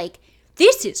thing, like,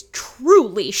 this is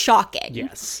truly shocking.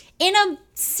 Yes. In a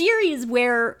series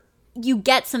where you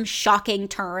get some shocking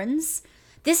turns,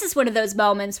 this is one of those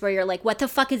moments where you're like, what the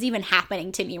fuck is even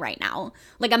happening to me right now?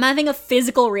 Like, I'm having a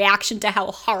physical reaction to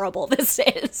how horrible this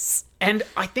is. And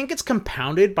I think it's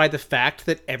compounded by the fact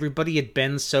that everybody had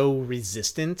been so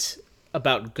resistant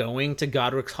about going to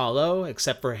Godric's Hollow,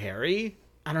 except for Harry.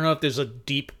 I don't know if there's a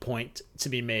deep point to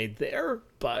be made there,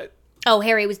 but... Oh,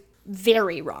 Harry was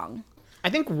very wrong. I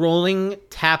think Rowling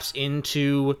taps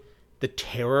into the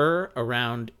terror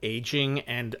around aging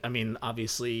and, I mean,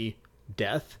 obviously,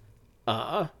 death.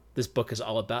 This book is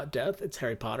all about death. It's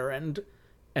Harry Potter and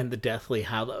the Deathly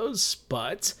Hallows,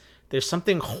 but there's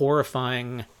something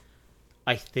horrifying,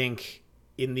 I think,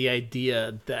 in the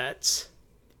idea that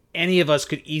any of us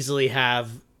could easily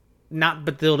have, not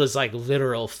Bathilda's, like,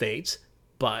 literal fate,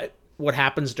 but what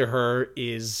happens to her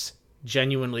is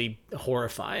genuinely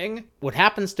horrifying. What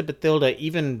happens to Bathilda,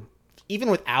 even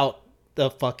without the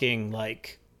fucking,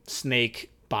 like, snake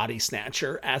body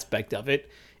snatcher aspect of it,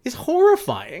 is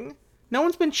horrifying. No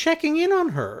one's been checking in on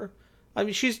her. I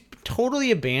mean, she's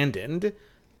totally abandoned.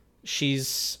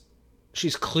 She's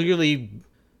clearly,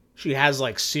 she has,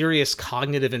 like, serious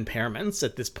cognitive impairments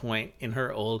at this point in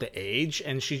her old age,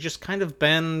 and she's just kind of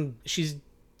been,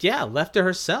 left to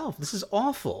herself. This is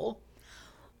awful.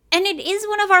 And it is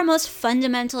one of our most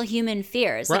fundamental human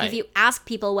fears. Like, Right. if you ask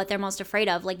people what they're most afraid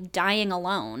of, like, dying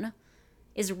alone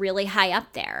is really high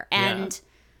up there. And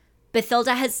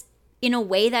Bathilda has, in a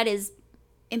way that is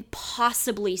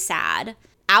impossibly sad,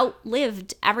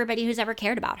 outlived everybody who's ever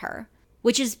cared about her.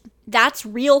 That's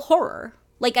real horror.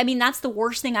 Like, I mean, that's the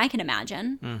worst thing I can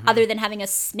imagine, other than having a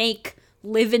snake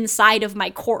live inside of my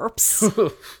corpse.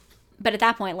 But at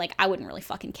that point, like, I wouldn't really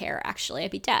fucking care, actually.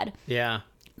 I'd be dead. Yeah.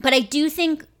 But I do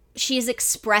think she is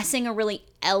expressing a really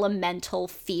elemental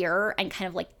fear and kind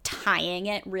of, like, tying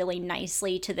it really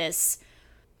nicely to this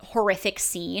horrific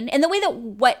scene in the way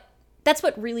that's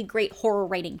what really great horror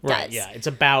writing does. Right, yeah. It's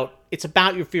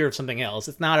about your fear of something else.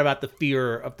 It's not about the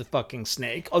fear of the fucking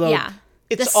snake. Although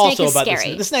it's also about the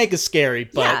snake. The snake is scary,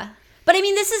 but... Yeah. But I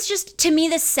mean, this is just, to me,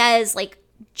 this says, like,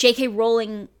 J.K.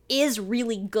 Rowling is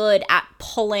really good at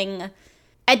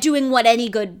doing what any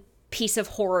good piece of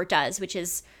horror does, which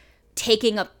is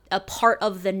taking a part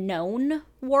of the known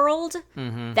world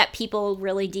that people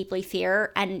really deeply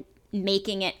fear and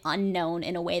making it unknown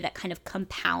in a way that kind of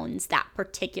compounds that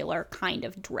particular kind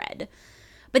of dread.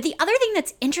 But the other thing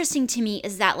that's interesting to me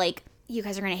is that, like, you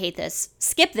guys are going to hate this.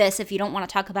 Skip this if you don't want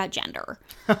to talk about gender.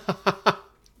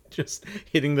 Just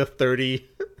hitting the 30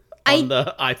 on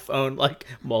the iPhone, like,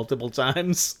 multiple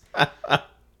times.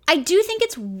 I do think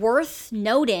it's worth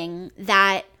noting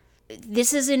that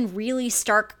this is in really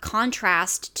stark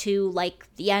contrast to, like,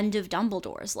 the end of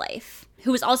Dumbledore's life,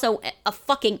 who was also a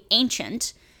fucking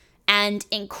ancient and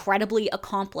incredibly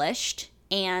accomplished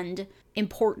and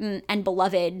important and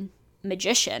beloved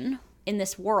magician in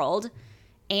this world,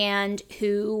 and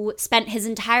who spent his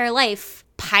entire life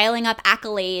piling up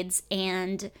accolades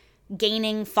and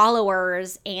gaining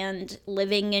followers and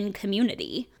living in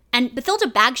community. And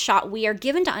Bathilda Bagshot, we are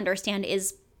given to understand,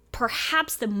 is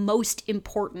perhaps the most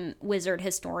important wizard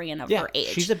historian of her age.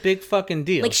 She's a big fucking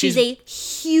deal. Like, she's a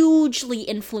hugely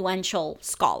influential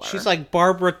scholar. She's like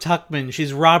Barbara Tuchman.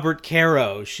 She's Robert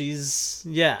Caro. She's,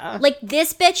 yeah. Like,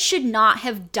 this bitch should not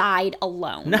have died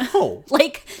alone. No.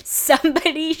 Like,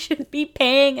 somebody should be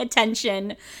paying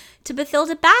attention to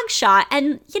Bathilda Bagshot.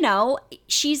 And, you know,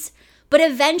 but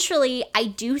eventually, I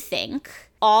do think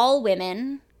all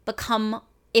women become,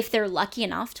 if they're lucky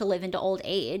enough to live into old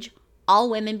age, all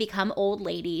women become old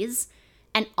ladies,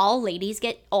 and all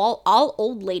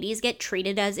old ladies get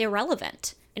treated as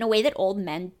irrelevant in a way that old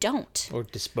men don't. Or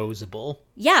disposable.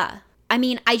 Yeah. I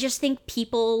mean, I just think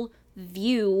people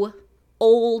view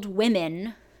old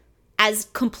women as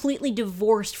completely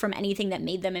divorced from anything that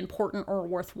made them important or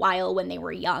worthwhile when they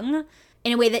were young,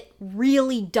 in a way that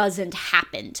really doesn't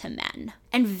happen to men.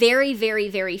 And very, very,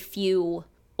 very few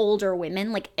older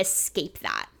women, like, escape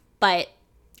that. But,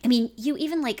 I mean, you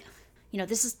even, like, you know,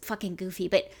 this is fucking goofy,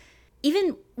 but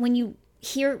even when you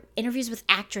hear interviews with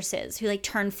actresses who, like,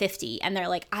 turn 50 and they're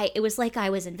like, it was like I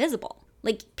was invisible.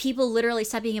 Like, people literally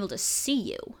stop being able to see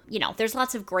you. You know, there's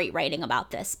lots of great writing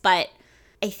about this, but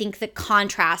I think the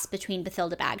contrast between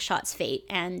Bathilda Bagshot's fate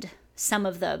and some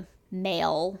of the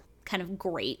male kind of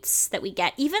greats that we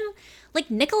get, even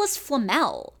like Nicholas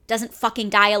Flamel doesn't fucking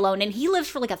die alone, and he lives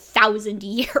for like 1,000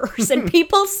 years, and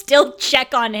people still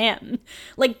check on him.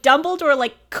 Like, Dumbledore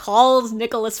like calls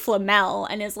Nicholas Flamel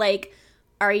and is like,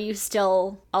 are you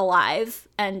still alive,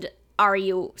 and are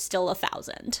you still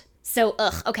 1,000? So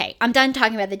okay, I'm done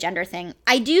talking about the gender thing.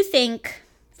 I do think,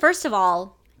 first of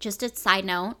all, just a side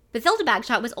note, Bathilda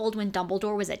Bagshot was old when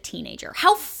Dumbledore was a teenager.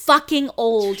 How fucking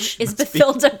old is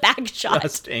Bathilda Bagshot?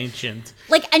 Just ancient.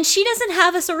 Like, and she doesn't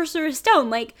have a Sorcerer's Stone.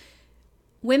 Like,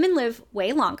 women live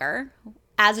way longer,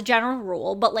 as a general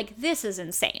rule, but, like, this is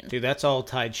insane. Dude, that's all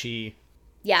Tai Chi.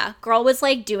 Yeah, girl was,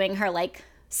 like, doing her, like,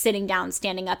 sitting down,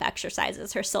 standing up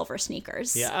exercises, her silver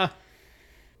sneakers. Yeah.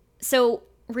 So,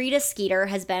 Rita Skeeter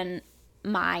has been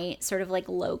my sort of, like,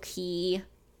 low-key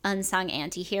unsung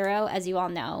anti-hero, as you all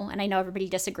know, and I know everybody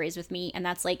disagrees with me, and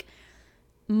that's like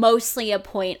mostly a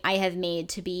point I have made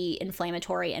to be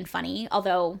inflammatory and funny,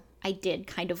 although I did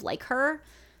kind of like her.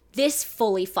 This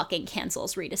fully fucking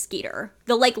cancels Rita Skeeter.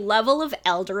 The like level of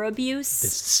elder abuse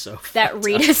This is so that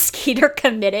Rita Skeeter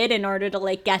committed in order to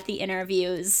like get the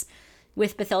interviews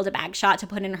with Bathilda Bagshot to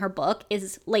put in her book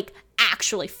is like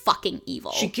actually fucking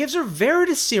evil. She gives her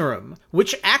Veritaserum,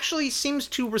 which actually seems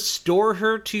to restore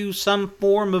her to some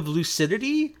form of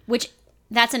lucidity. Which,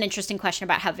 that's an interesting question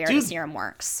about how Veritaserum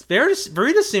works.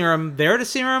 Veritaserum,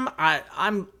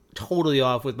 I'm totally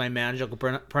off with my magical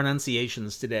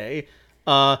pronunciations today.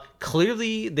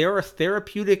 Clearly, there are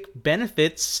therapeutic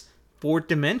benefits for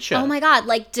dementia. Oh my god,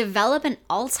 like develop an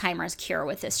Alzheimer's cure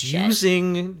with this shit.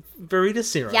 Using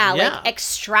Veritaserum. Yeah, like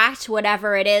extract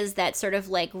whatever it is that sort of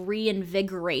like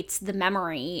reinvigorates the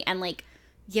memory and like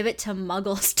give it to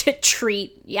muggles to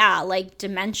treat, like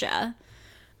dementia.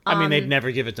 I mean, they'd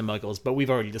never give it to muggles, but we've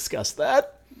already discussed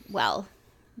that. Well,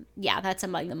 yeah, that's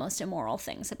among the most immoral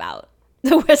things about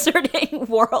the wizarding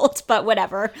world, but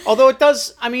whatever. Although it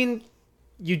does, I mean,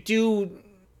 you do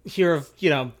hear of,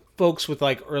 folks with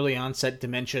like early onset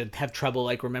dementia have trouble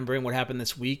like remembering what happened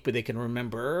this week, but they can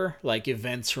remember like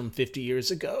events from 50 years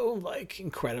ago like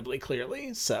incredibly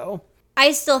clearly. So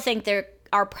I still think there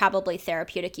are probably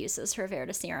therapeutic uses for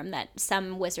Veritaserum that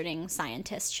some wizarding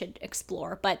scientists should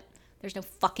explore, but there's no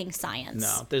fucking science.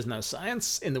 No, there's no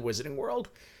science in the wizarding world.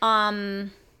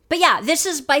 But yeah, this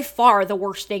is by far the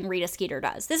worst thing Rita Skeeter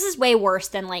does. This is way worse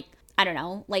than like, I don't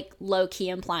know, like low-key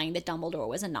implying that Dumbledore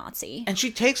was a Nazi. And she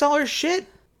takes all her shit.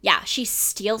 Yeah, she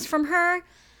steals from her,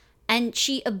 and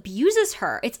she abuses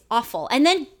her. It's awful. And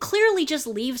then clearly just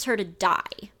leaves her to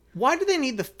die. Why do they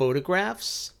need the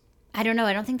photographs? I don't know.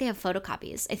 I don't think they have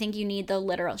photocopies. I think you need the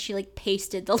literal. She, like,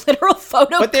 pasted the literal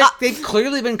photo. But they've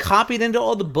clearly been copied into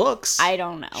all the books. I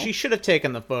don't know. She should have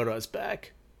taken the photos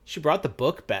back. She brought the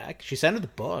book back. She sent her the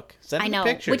book. Sent her the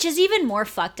pictures. Which is even more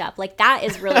fucked up. Like, that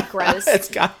is really gross. It's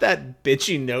got that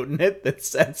bitchy note in it that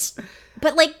says...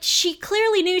 But, like, she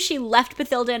clearly knew she left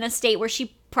Bathilda in a state where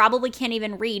she probably can't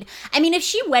even read. I mean, if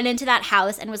she went into that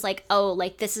house and was like, oh,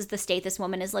 like, this is the state this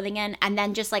woman is living in, and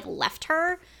then just, like, left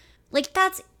her, like,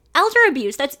 that's elder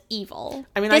abuse. That's evil.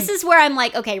 I mean, this is where I'm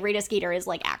like, okay, Rita Skeeter is,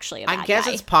 like, actually a bad guy. I guess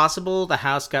it's possible the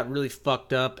house got really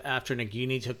fucked up after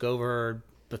Nagini took over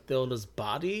Bathilda's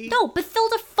body. No,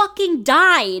 Bathilda fucking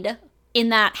died. in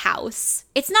that house.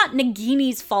 It's not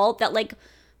Nagini's fault that, like,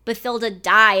 Bathilda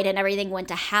died and everything went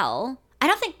to hell. I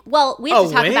don't think, well, we have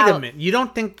to talk about... Oh, wait a minute. You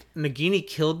don't think Nagini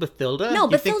killed Bathilda? No,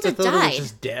 you think Bathilda Bathilda died. was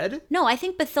just dead? No, I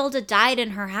think Bathilda died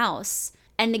in her house,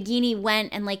 and Nagini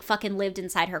went and, like, fucking lived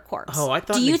inside her corpse. Oh, I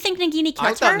thought... Do you think Nagini killed her?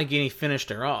 I thought Nagini finished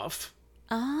her off.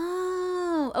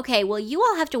 Oh, okay. Well, you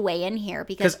all have to weigh in here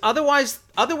because... Because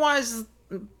otherwise,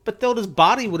 Bathilda's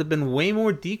body would have been way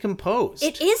more decomposed.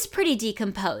 It is pretty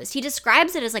decomposed. He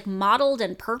describes it as, like, mottled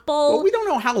and purple. Well, we don't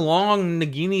know how long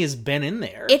Nagini has been in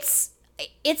there. It's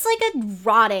like a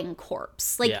rotting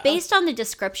corpse. Like, Yeah. based on the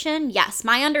description, yes,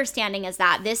 my understanding is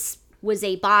that this was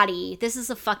a body. This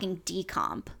is a fucking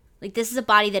decomp. Like, this is a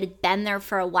body that had been there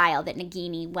for a while that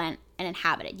Nagini went and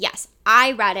inhabited. Yes,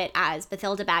 I read it as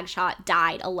Bathilda Bagshot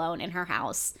died alone in her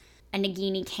house, and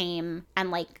Nagini came and,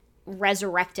 like,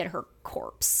 resurrected her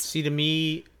corpse. See, to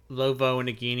me, Lovo and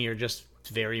Nagini are just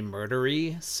very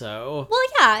murdery, so... Well,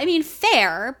 yeah, I mean,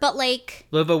 fair, but, like...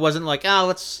 Lovo wasn't like,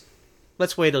 let's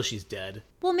wait till she's dead.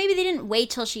 Well, maybe they didn't wait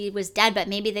till she was dead, but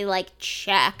maybe they, like,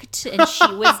 checked and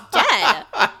she was dead.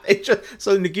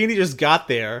 So Nagini just got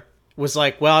there, was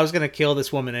like, well, I was going to kill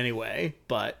this woman anyway,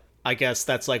 but I guess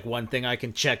that's, like, one thing I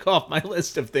can check off my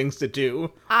list of things to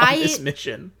do on this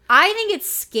mission. I think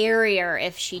it's scarier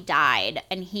if she died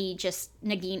and Nagini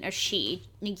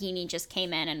just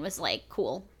came in and was like,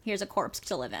 cool, here's a corpse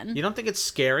to live in. You don't think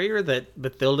it's scarier that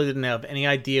Bathilda didn't have any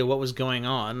idea what was going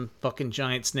on? Fucking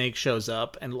giant snake shows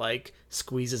up and, like,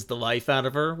 squeezes the life out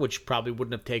of her, which probably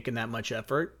wouldn't have taken that much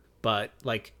effort. But,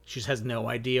 like, she just has no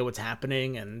idea what's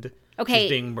happening and she's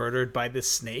being murdered by this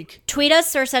snake. Tweet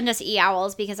us or send us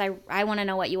e-owls because I want to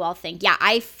know what you all think. Yeah,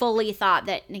 I fully thought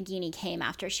that Nagini came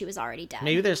after she was already dead.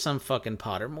 Maybe there's some fucking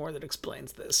Pottermore that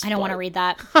explains this. I don't want to read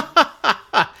that.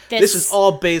 This is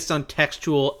all based on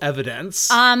textual evidence.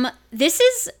 This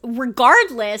is,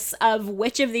 regardless of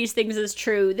which of these things is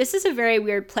true, this is a very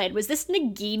weird plan. Was this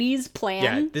Nagini's plan?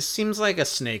 Yeah, this seems like a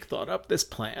snake thought up this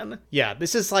plan. Yeah,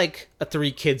 this is like a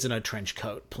 3 kids in a trench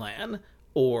coat plan.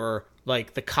 Or,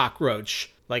 like, the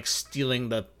cockroach, like, stealing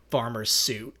the farmer's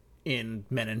suit in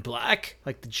Men in Black.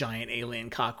 Like, the giant alien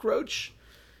cockroach.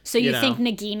 So you think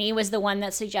Nagini was the one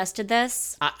that suggested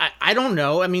this? I don't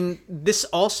know. I mean, this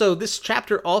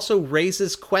chapter also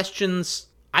raises questions.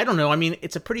 I don't know. I mean,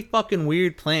 it's a pretty fucking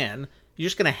weird plan. You're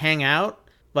just gonna hang out?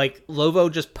 Like, Lovo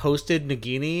just posted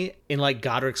Nagini in, like,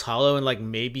 Godric's Hollow and, like,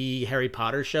 maybe Harry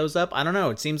Potter shows up? I don't know.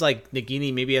 It seems like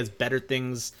Nagini maybe has better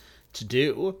things to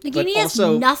do. Nagini has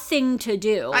nothing to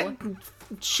do.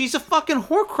 She's a fucking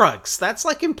Horcrux. That's,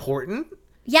 like, important.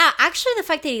 Yeah, actually, the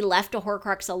fact that he left a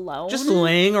Horcrux alone, just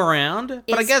laying around.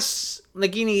 But I guess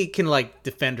Nagini can, like,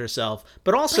 defend herself.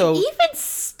 But also, even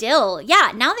still,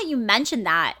 yeah. Now that you mention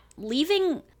that,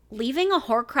 leaving a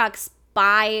Horcrux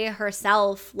by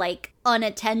herself, like,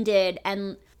 unattended,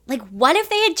 and, like, what if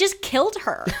they had just killed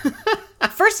her?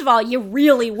 First of all, you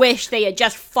really wish they had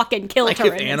just fucking killed her.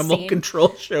 Like, if Animal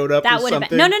Control showed up, that would have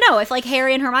been no. If, like,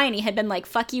 Harry and Hermione had been like,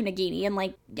 "Fuck you, Nagini," and,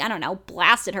 like, I don't know,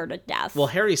 blasted her to death. Well,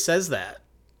 Harry says that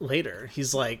later.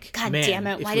 He's like, God man, damn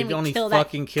it! Why if didn't we kill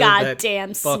fucking that killed goddamn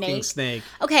that fucking snake?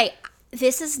 Okay,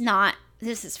 this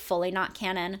is fully not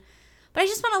canon, but I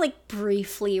just want to, like,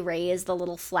 briefly raise the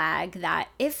little flag that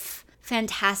if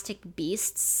Fantastic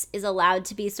Beasts is allowed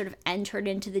to be sort of entered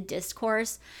into the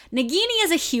discourse, Nagini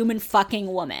is a human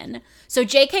fucking woman. So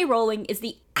J.K. Rowling is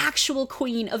the actual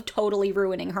queen of totally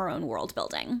ruining her own world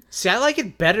building. See, I like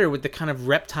it better with the kind of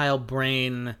reptile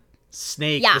brain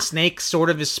snake. Yeah. The snake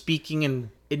sort of is speaking and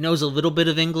it knows a little bit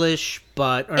of English,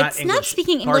 but or it's not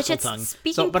speaking English. It's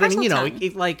speaking but I mean, you know,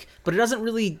 tongue. but it doesn't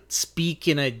really speak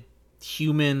in a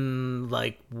human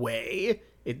like way.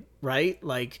 Right?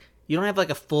 Like, you don't have, like,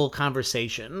 a full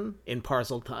conversation in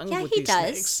Parseltongue with these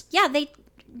snakes. Yeah,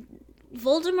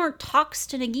 Voldemort talks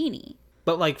to Nagini.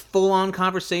 But, like, full-on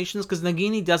conversations? Because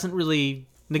Nagini doesn't really...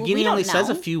 Nagini only says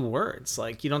a few words.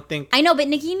 Like, you don't think... I know, but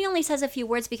Nagini only says a few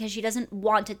words because she doesn't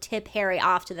want to tip Harry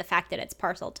off to the fact that it's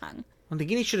Parseltongue. Well,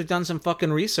 Nagini should have done some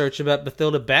fucking research about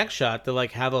Bathilda Bagshot to,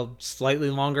 like, have a slightly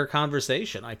longer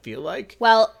conversation, I feel like.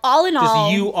 Well, all in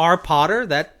all... Just you are Potter?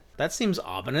 That seems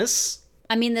ominous.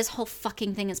 I mean, this whole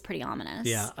fucking thing is pretty ominous.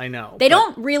 Yeah, I know. They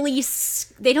don't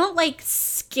like,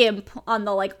 skimp on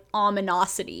the, like,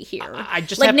 ominosity here. I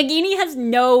just like, Nagini has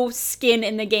no skin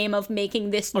in the game of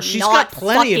making this not she's got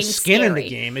plenty of skin scary. in the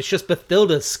game. It's just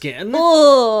Bathilda's skin.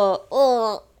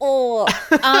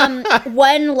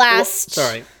 One last...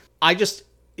 Sorry.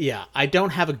 I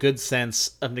don't have a good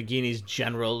sense of Nagini's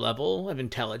general level of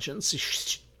intelligence.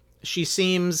 She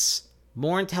seems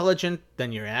more intelligent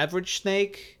than your average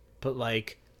snake, but,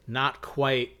 like, not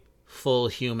quite full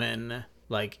human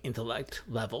like, intellect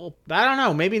level. But I don't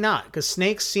know, maybe not, because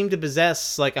snakes seem to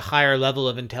possess, like, a higher level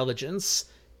of intelligence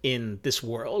in this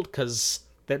world, because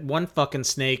that one fucking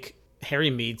snake Harry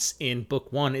meets in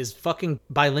book 1 is fucking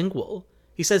bilingual.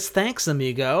 He says, thanks,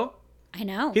 amigo. I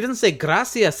know. He doesn't say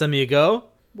gracias, amigo.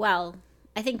 Well,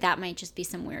 I think that might just be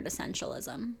some weird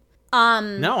essentialism.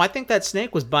 No, I think that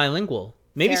snake was bilingual.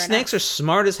 Maybe Fair snakes enough. are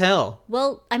smart as hell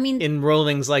Well, I mean, in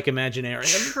Rowling's, like,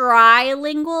 Imaginarium.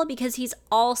 trilingual, because he's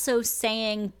also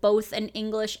saying both an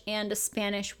English and a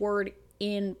Spanish word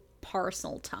in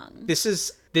parcel tongue. This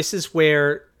is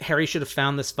where Harry should have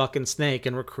found this fucking snake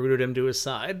and recruited him to his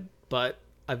side, but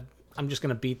I'm just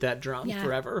gonna beat that drum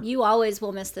forever. You always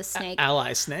will miss this snake.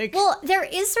 Ally snake. Well, there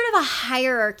is sort of a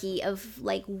hierarchy of,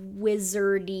 like,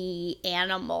 wizardy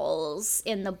animals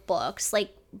in the books. Like,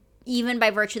 even by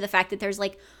virtue of the fact that there's,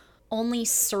 like, only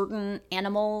certain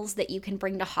animals that you can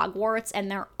bring to Hogwarts,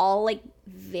 and they're all, like,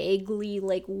 vaguely,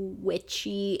 like,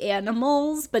 witchy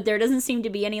animals, but there doesn't seem to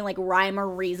be any, like, rhyme or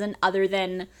reason other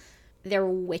than their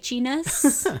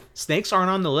witchiness. Snakes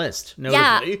aren't on the list,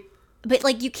 notably. But,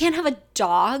 like, you can't have a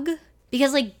dog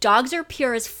because, like, dogs are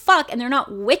pure as fuck and they're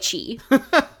not witchy,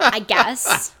 I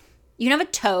guess. You can have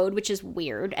a toad, which is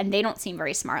weird, and they don't seem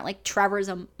very smart. Like, Trevor's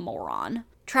a moron.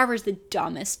 Trevor's the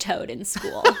dumbest toad in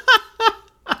school.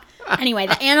 Anyway,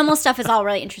 the animal stuff is all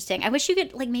really interesting. I wish you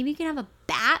could, like, maybe you could have a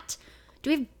bat. Do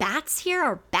we have bats here?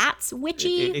 Are bats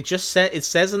witchy? It just it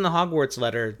says in the Hogwarts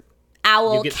letter,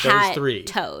 Owl, you get cat, those 3.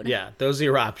 toad. Yeah, those are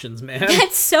your options, man.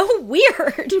 That's so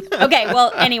weird. Okay,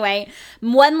 well, anyway,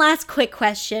 one last quick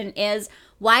question is,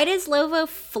 why does Lovo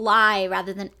fly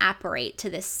rather than apparate to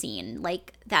this scene?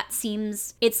 Like, that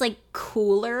seems, it's, like,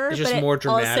 cooler, It's just but more it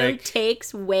also dramatic.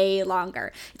 takes way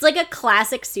longer. It's like a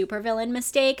classic supervillain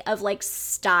mistake of, like,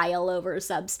 style over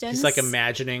substance. He's, like,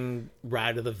 imagining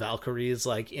Ride of the Valkyries,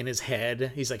 like, in his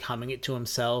head. He's, like, humming it to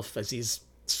himself as he's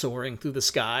soaring through the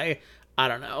sky. I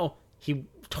don't know. He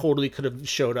totally could have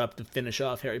showed up to finish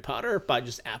off Harry Potter by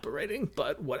just apparating,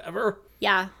 but whatever.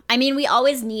 Yeah. I mean, we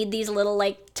always need these little,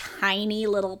 like, tiny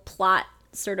little plot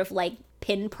sort of, like,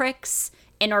 pinpricks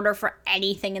in order for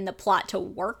anything in the plot to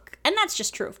work. And that's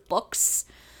just true of books.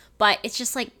 But it's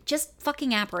just, like, just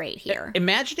fucking apparate here.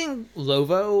 Imagining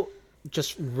Lovo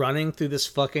just running through this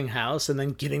fucking house and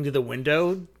then getting to the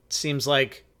window seems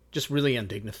like just really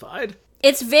undignified.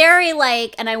 It's very,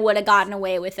 like, and I would have gotten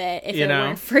away with it if You it know?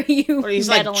 weren't for you Or he's,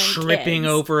 like, meddling tripping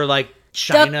kids. over, like,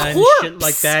 china and corpse! shit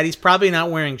like that. He's probably not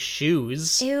wearing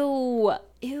shoes. Ew.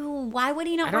 Why would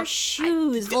he not wear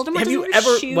shoes? Voldemort Have doesn't you wear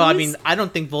ever? shoes. Well, I mean, I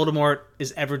don't think Voldemort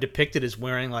is ever depicted as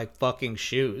wearing, like, fucking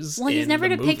shoes. Well, he's in never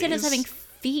the depicted as movies. having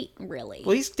feet, really.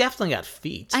 Well, he's definitely got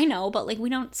feet. I know, but, like, we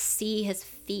don't see his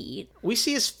feet. We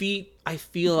see his feet. I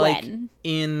feel When? like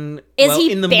in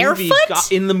He in the barefoot?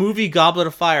 movie in the movie Goblet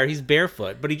of Fire, he's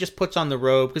barefoot, but he just puts on the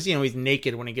robe because he's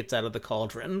naked when he gets out of the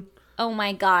cauldron. Oh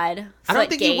my god. I don't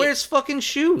think he Footgate. wears fucking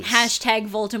shoes. Hashtag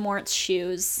Voldemort's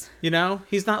shoes.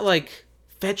 He's not like,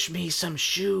 fetch me some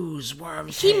shoes,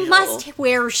 Wormtail. He must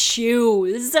wear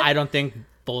shoes. I don't think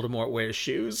Voldemort wears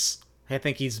shoes. I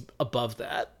think he's above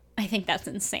that. I think that's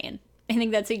insane. I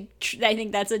think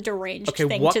that's a deranged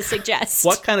thing what, to suggest.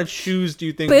 What kind of shoes do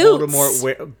you think Boots. Voldemort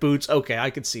wears? Boots. Okay, I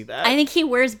could see that. I think he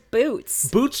wears boots.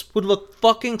 Boots would look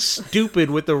fucking stupid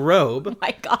with a robe. Oh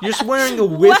my god. You're just wearing a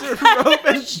wizard robe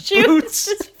and shoes boots.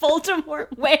 does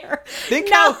Voldemort wear? Think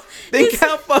how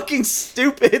fucking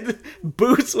stupid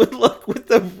Boots would look with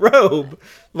the robe.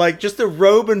 Like, just a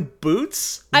robe and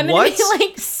boots? I'm what? gonna be,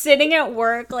 like, sitting at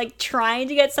work, like, trying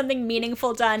to get something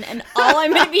meaningful done, and all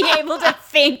I'm gonna be able to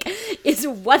think is,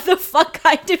 what the fuck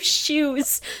kind of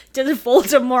shoes does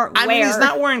Voldemort wear? I mean, he's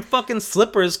not wearing fucking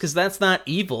slippers because that's not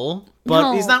evil. But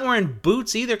No. he's not wearing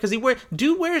boots either because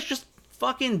dude wears just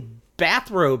fucking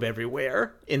bathrobe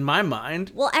everywhere, in my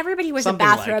mind. Well, everybody wears Something a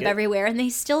like bathrobe it. everywhere, and they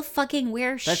still fucking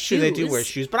wear shoes. That's true, they do wear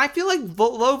shoes. But I feel like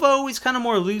Lovo, he's kind of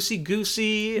more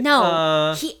loosey-goosey.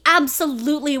 No, he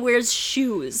absolutely wears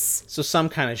shoes. So some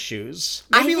kind of shoes.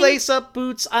 I Maybe think- lace-up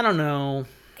boots? I don't know.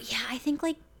 Yeah, I think,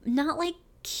 like, not, like,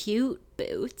 cute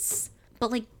boots,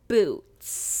 but, like,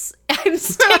 boots. I'm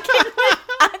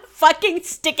fucking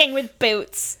sticking with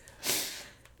boots.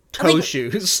 Toe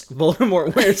shoes.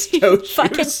 Voldemort wears toe shoes.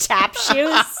 Fucking tap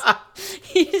shoes.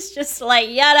 He's just like,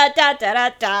 yada da da da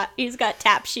da. He's got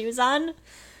tap shoes on.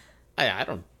 I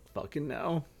don't fucking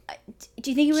know.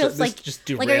 Do you think he wears, this like, just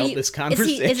like, derailed this Is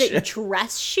conversation. it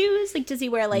dress shoes? Like, does he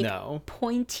wear, like, No.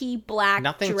 pointy black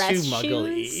Nothing dress too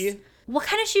muggly-y. shoes? What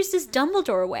kind of shoes does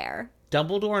Dumbledore wear?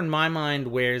 Dumbledore, in my mind,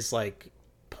 wears, like,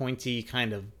 pointy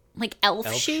kind of Like elf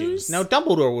elf shoes? No,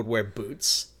 Dumbledore would wear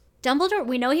boots. Dumbledore,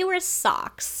 we know he wears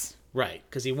socks. Right,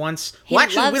 because he wants... He Well,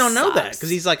 actually, we loves don't know that, socks. because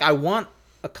he's like, I want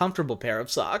a comfortable pair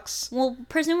of socks. Well,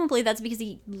 presumably that's because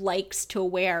he likes to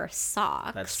wear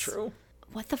socks. That's true.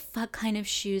 What the fuck kind of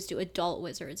shoes do adult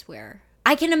wizards wear?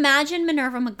 I can imagine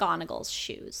Minerva McGonagall's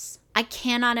shoes. I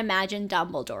cannot imagine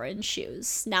Dumbledore in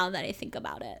shoes, now that I think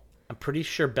about it. I'm pretty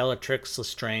sure Bellatrix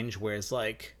Lestrange wears,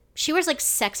 like... She wears, like,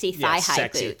 sexy thigh-high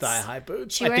boots. Sexy thigh-high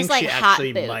boots. She wears, I think like, she hot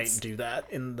actually boots. might do that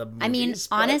in the movies. I mean,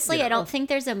 honestly, but, I don't think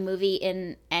there's a movie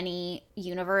in any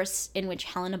universe in which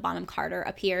Helena Bonham Carter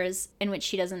appears in which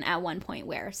she doesn't at one point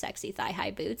wear sexy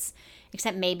thigh-high boots.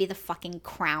 Except maybe The fucking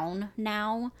Crown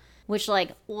now. Which,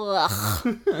 like,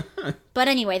 ugh. But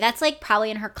anyway, that's, like,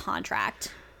 probably in her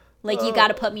contract. Like, you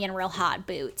gotta put me in real hot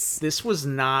boots. This was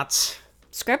not...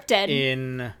 Scripted.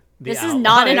 In... This is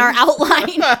not in our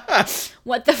outline.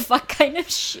 What the fuck kind of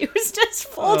shoes does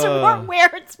Voldemort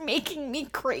wear? It's making me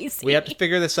crazy. We have to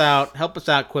figure this out. Help us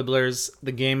out, Quibblers.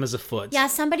 The game is afoot. Yeah,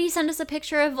 somebody send us a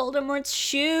picture of Voldemort's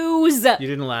shoes. You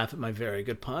didn't laugh at my very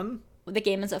good pun. The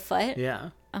game is afoot? Yeah.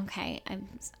 Okay.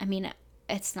 I mean,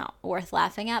 it's not worth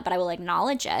laughing at, but I will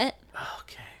acknowledge it.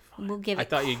 Okay. Fine. We'll give it... I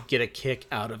thought you'd get a kick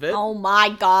out of it. Oh my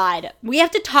god. We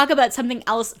have to talk about something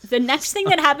else. The next thing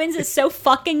that happens is so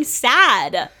fucking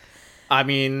sad. I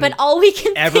mean, but all we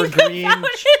can evergreen, think about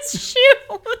is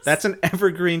shoes. That's an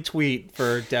evergreen tweet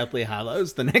for Deathly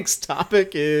Hallows. The next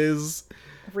topic is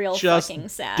real just fucking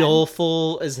sad,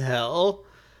 doleful as hell.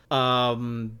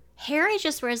 Harry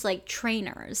just wears like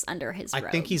trainers under his robes.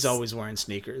 I think he's always wearing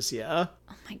sneakers. Yeah.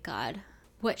 Oh my god,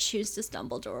 what shoes does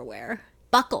Dumbledore wear?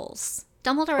 Buckles.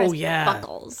 Dumbledore has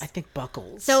buckles. I think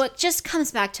buckles. So it just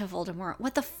comes back to Voldemort.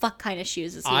 What the fuck kind of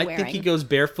shoes is he wearing? I think he goes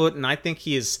barefoot, and I think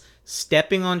he is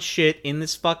stepping on shit in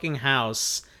this fucking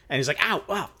house, and he's like, ow,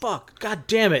 wow, fuck, god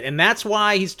damn it. And that's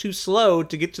why he's too slow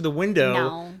to get to the window.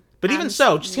 No. But even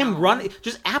so, just him run,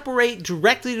 just apparate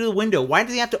directly to the window. Why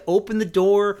does he have to open the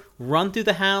door, run through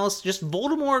the house? Just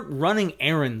Voldemort running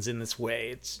errands in this way.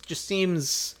 It just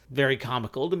seems very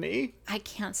comical to me. I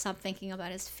can't stop thinking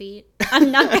about his feet.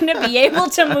 I'm not going to be able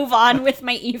to move on with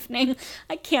my evening.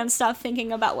 I can't stop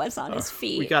thinking about what's on his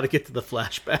feet. We got to get to the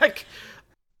flashback.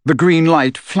 The green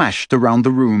light flashed around the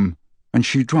room, and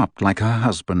she dropped like her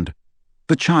husband.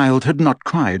 The child had not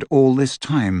cried all this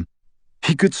time.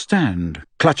 He could stand,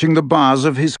 clutching the bars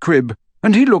of his crib,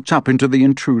 and he looked up into the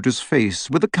intruder's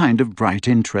face with a kind of bright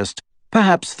interest,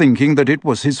 perhaps thinking that it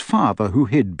was his father who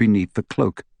hid beneath the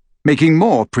cloak, making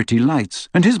more pretty lights,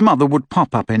 and his mother would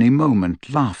pop up any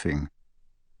moment, laughing.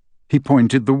 He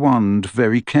pointed the wand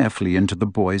very carefully into the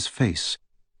boy's face.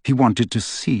 He wanted to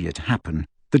see it happen,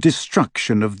 the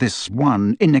destruction of this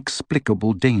one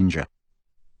inexplicable danger.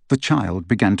 The child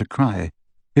began to cry.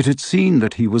 It had seen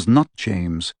that he was not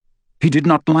James. He did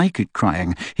not like it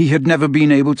crying. He had never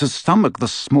been able to stomach the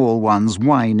small ones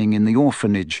whining in the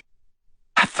orphanage.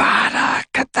 Avada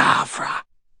Kedavra!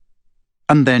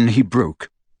 And then he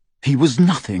broke. He was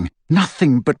nothing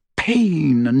but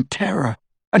pain and terror,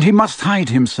 and he must hide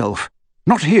himself,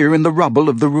 not here in the rubble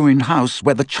of the ruined house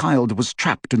where the child was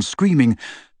trapped and screaming,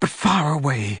 but far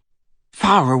away,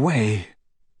 far away.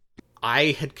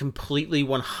 I had completely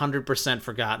 100%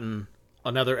 forgotten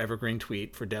another evergreen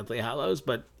tweet for Deathly Hallows,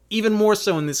 but even more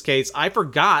so in this case, I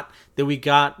forgot that we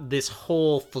got this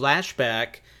whole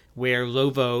flashback where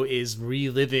Lovo is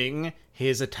reliving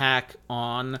his attack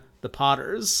on the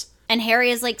Potters. And Harry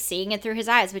is like seeing it through his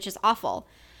eyes, which is awful.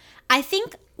 I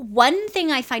think one thing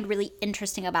I find really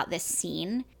interesting about this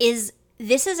scene is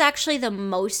this is actually the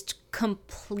most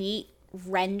complete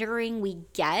rendering we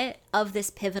get of this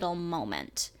pivotal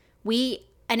moment.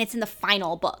 And it's in the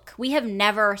final book. We have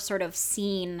never sort of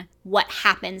seen what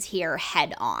happens here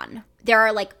head on. There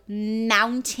are like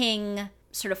mounting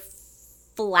sort of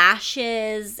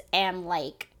flashes and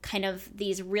like kind of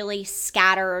these really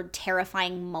scattered,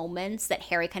 terrifying moments that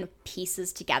Harry kind of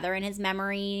pieces together in his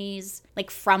memories, like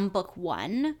from book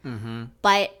one. Mm-hmm.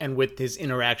 And with his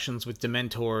interactions with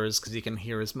Dementors, because he can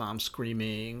hear his mom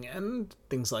screaming and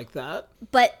things like that.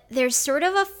 But there's sort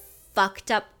of a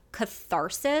fucked up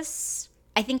catharsis,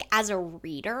 I think, as a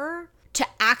reader, to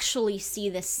actually see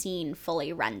the scene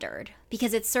fully rendered.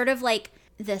 Because it's sort of like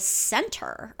the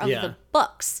center of the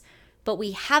books, but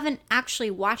we haven't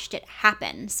actually watched it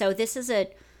happen. So this is a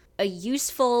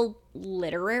useful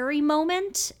literary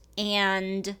moment,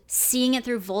 and seeing it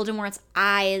through Voldemort's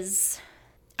eyes,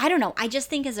 I don't know, I just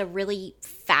think is a really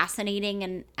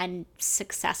fascinating and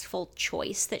successful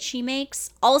choice that she makes.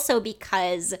 Also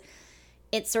because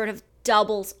it sort of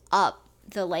doubles up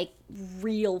the like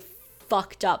real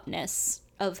fucked upness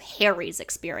of Harry's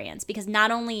experience, because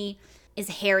not only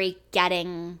is Harry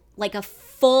getting like a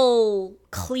full,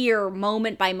 clear,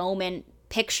 moment by moment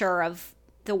picture of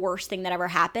the worst thing that ever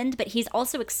happened, but he's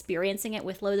also experiencing it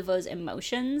with Lovo's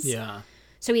emotions. Yeah.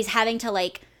 So he's having to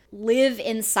like live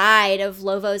inside of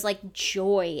Lovo's like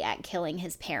joy at killing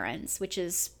his parents, which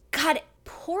is, God,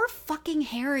 poor fucking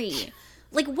Harry.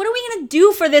 Like, what are we gonna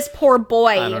do for this poor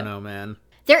boy? I don't know, man.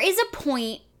 There is a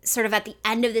point sort of at the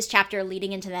end of this chapter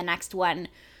leading into the next one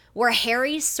where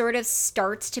Harry sort of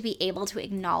starts to be able to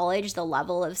acknowledge the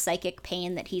level of psychic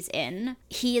pain that he's in.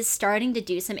 He is starting to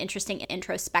do some interesting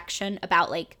introspection about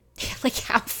like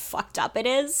how fucked up it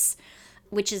is,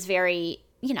 which is very,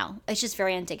 you know, it's just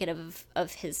very indicative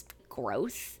of his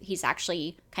growth. He's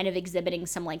actually kind of exhibiting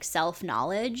some like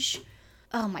self-knowledge.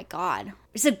 Oh my God.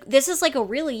 So this is like a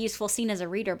really useful scene as a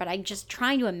reader, but I'm just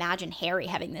trying to imagine Harry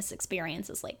having this experience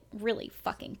is like really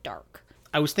fucking dark.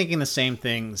 I was thinking the same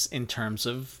things in terms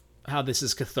of how this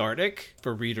is cathartic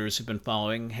for readers who've been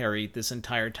following Harry this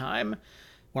entire time.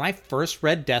 When I first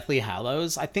read Deathly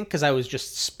Hallows, I think because I was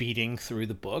just speeding through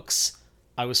the books,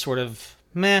 I was sort of,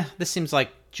 meh, this seems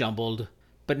like jumbled.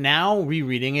 But now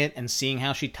rereading it and seeing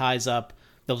how she ties up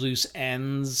the loose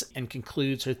ends and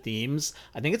concludes her themes,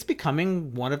 I think it's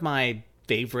becoming one of my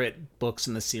favorite books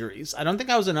in the series. I don't think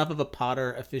I was enough of a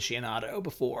Potter aficionado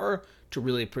before to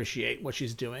really appreciate what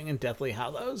she's doing in Deathly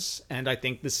Hallows, and I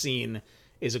think the scene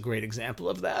is a great example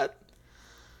of that.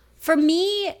 For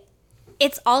me,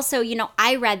 it's also, you know,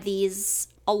 I read these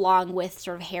along with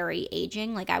sort of Harry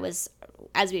aging. Like I was,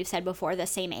 as we've said before, the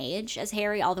same age as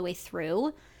Harry all the way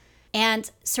through. And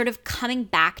sort of coming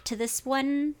back to this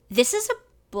one, this is a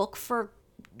book for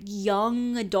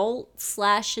young adults.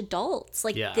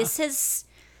 Like this is,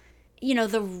 you know,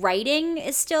 the writing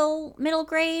is still middle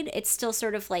grade. It's still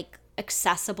sort of like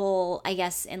accessible, I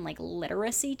guess, in like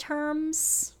literacy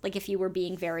terms. Like if you were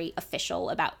being very official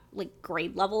about like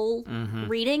grade level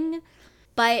reading.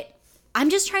 But I'm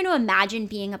just trying to imagine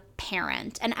being a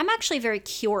parent. And I'm actually very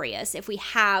curious if we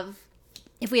have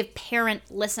parent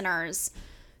listeners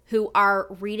who are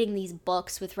reading these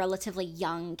books with relatively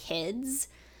young kids.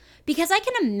 Because I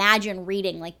can imagine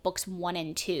reading like books 1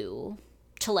 and 2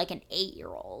 to like an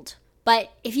 8-year-old.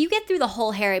 But if you get through the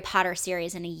whole Harry Potter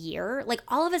series in a year, like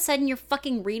all of a sudden you're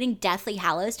fucking reading Deathly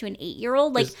Hallows to an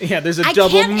 8-year-old. Like, there's a I double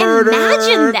can't murder.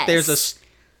 Imagine this. There's a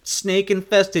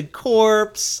snake-infested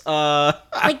corpse.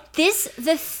 Like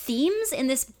the themes in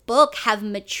this book have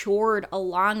matured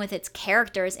along with its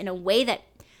characters in a way that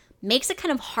makes it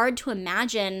kind of hard to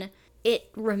imagine it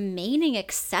remaining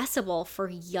accessible for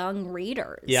young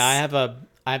readers. Yeah,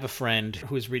 I have a friend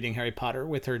who's reading Harry Potter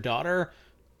with her daughter.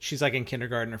 She's like in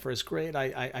kindergarten or first grade.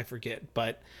 I forget.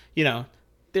 But, you know,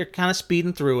 they're kind of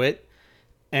speeding through it.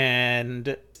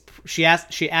 And she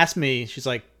asked me, she's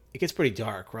like, it gets pretty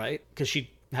dark, right? Because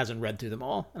she hasn't read through them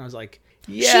all. And I was like,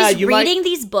 yeah, she's reading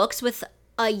these books with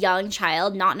a young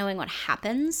child, not knowing what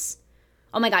happens.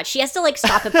 Oh my God, she has to like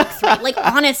stop at book 3. Like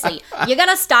honestly, you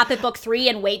gotta stop at book 3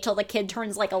 and wait till the kid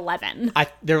turns like 11.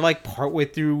 They're like partway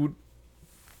through.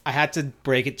 I had to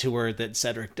break it to her that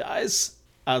Cedric dies.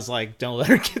 I was like, don't let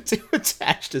her get too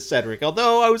attached to Cedric.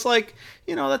 Although I was like,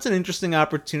 you know, that's an interesting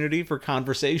opportunity for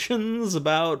conversations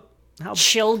about how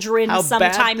children how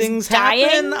sometimes bad things dying.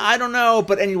 Happen. I don't know,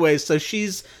 but anyway, so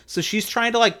she's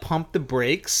trying to like pump the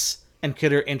brakes and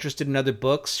get her interested in other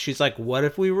books. She's like, what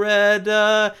if we read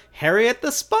Harriet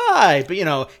the Spy? But, you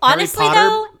know, honestly, Harry Potter...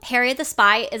 though, Harriet the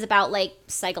Spy is about, like,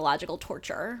 psychological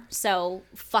torture. So,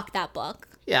 fuck that book.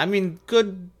 Yeah, I mean,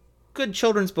 good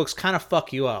children's books kind of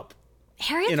fuck you up.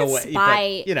 Harriet in the a way,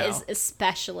 Spy but, you know. is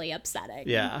especially upsetting.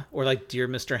 Yeah, or like Dear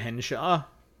Mr. Henshaw.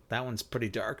 That one's pretty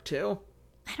dark, too.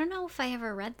 I don't know if I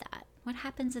ever read that. What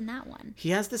happens in that one? He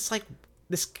has this, like...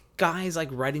 This guy is like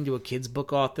writing to a kid's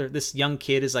book author. This young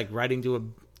kid is like writing to a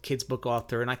kid's book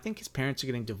author, and I think his parents are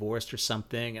getting divorced or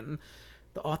something, and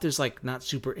the author's like not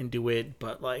super into it,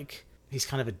 but like he's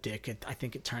kind of a dick, I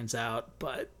think it turns out.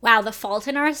 But wow, The Fault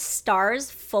in Our Stars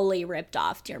fully ripped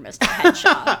off Dear Mr.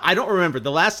 Henshaw. I don't remember.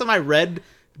 The last time I read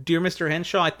Dear Mr.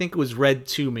 Henshaw, I think it was read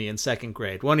to me in 2nd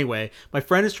grade. Well, anyway, my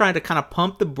friend is trying to kind of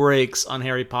pump the brakes on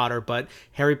Harry Potter, but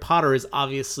Harry Potter is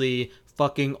obviously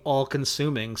fucking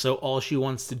all-consuming, so all she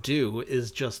wants to do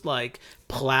is just like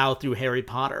plow through Harry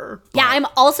Potter. Yeah, I'm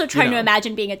also trying to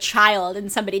imagine being a child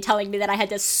and somebody telling me that I had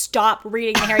to stop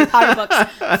reading the Harry Potter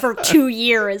books for 2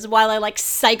 years while I like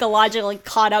psychologically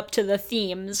caught up to the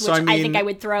themes, which I think I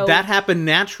would throw. That happened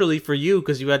naturally for you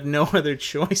because you had no other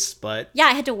choice, but yeah,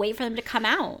 I had to wait for them to come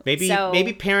out.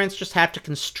 Maybe parents just have to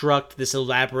construct this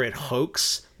elaborate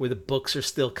hoax where the books are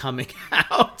still coming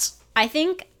out. I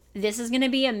think this is going to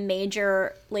be a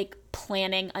major, like,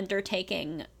 planning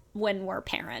undertaking when we're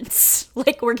parents.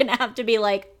 Like, we're going to have to be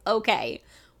like, okay,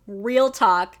 real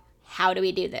talk, how do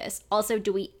we do this? Also,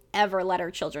 do we ever let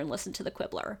our children listen to the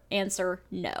Quibbler? Answer,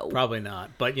 no. Probably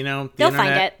not. But, you know, the They'll internet,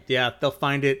 find it. Yeah, they'll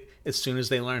find it as soon as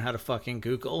they learn how to fucking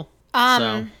Google.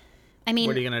 I mean,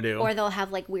 what are you going to do? Or they'll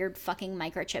have like weird fucking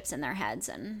microchips in their heads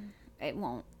and it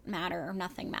won't matter.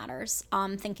 Nothing matters.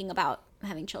 Thinking about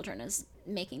having children is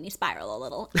making me spiral a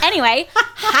little. Anyway,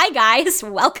 hi guys.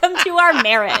 Welcome to our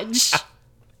marriage.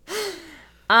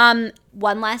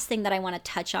 One last thing that I want to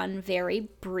touch on very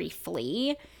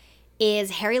briefly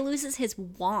is Harry loses his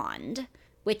wand,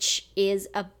 which is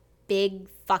a big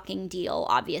fucking deal,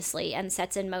 obviously, and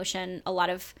sets in motion a lot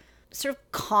of sort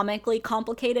of comically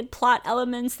complicated plot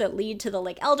elements that lead to the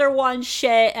like Elder Wand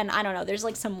shit, and I don't know, there's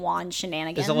like some wand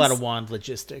shenanigans. There's a lot of wand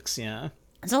logistics, yeah.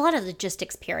 There's a lot of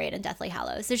logistics, period, in Deathly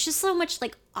Hallows. There's just so much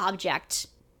like object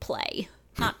play.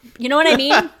 Not, you know what I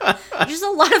mean? There's just a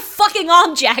lot of fucking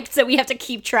objects that we have to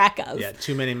keep track of. Yeah,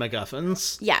 too many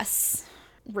MacGuffins. Yes.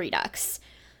 Redux.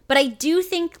 But I do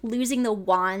think losing the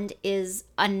wand is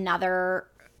another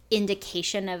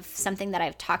indication of something that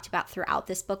I've talked about throughout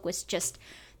this book, was just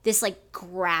this like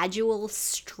gradual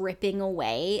stripping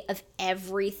away of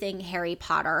everything Harry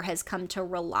Potter has come to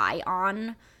rely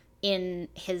on in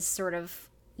his sort of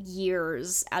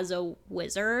years as a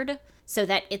wizard, so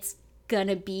that it's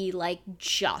gonna be like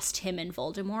just him and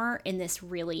Voldemort in this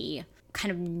really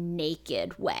kind of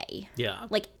naked way. Yeah.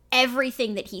 Like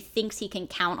everything that he thinks he can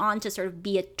count on to sort of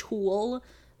be a tool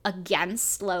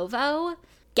against Slovo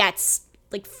gets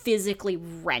like physically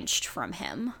wrenched from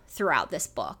him throughout this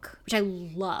book, which I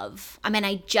love. I mean,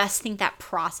 I just think that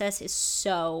process is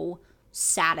so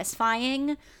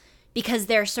satisfying because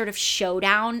their sort of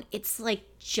showdown, it's like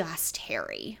just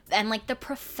Harry. And like the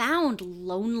profound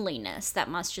loneliness that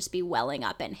must just be welling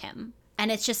up in him.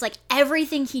 And it's just like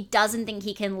everything he doesn't think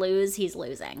he can lose, he's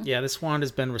losing. Yeah, this wand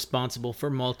has been responsible for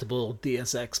multiple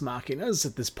Deus Ex Machinas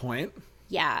at this point.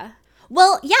 Yeah.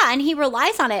 Well, yeah, and he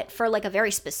relies on it for like a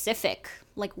very specific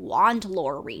like wand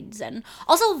lore reason.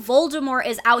 Also, Voldemort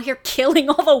is out here killing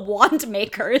all the wand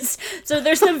makers. So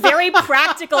there's a very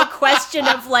practical question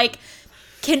of like,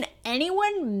 can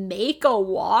anyone make a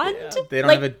wand? Yeah, they don't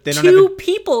like, have a, they don't two have a,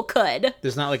 people could.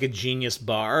 There's not like a genius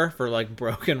bar for like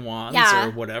broken wands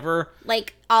or whatever.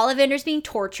 Like Ollivander's being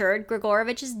tortured.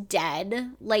 Grigorovich is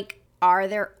dead. Like, are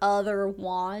there other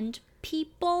wand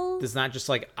people? There's not just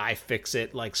like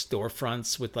iFixit like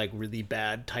storefronts with like really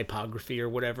bad typography or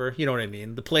whatever. You know what I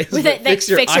mean? The place that fix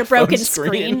your broken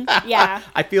screen. Yeah.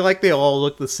 I feel like they all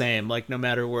look the same, like no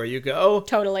matter where you go.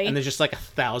 Totally. And there's just like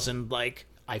 1,000 like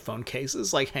iPhone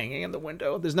cases like hanging in the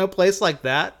window. There's no place like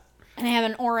that. And they have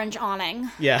an orange awning.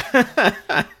 Yeah.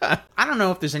 I don't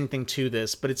know if there's anything to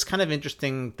this, but it's kind of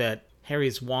interesting that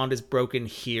Harry's wand is broken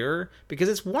here because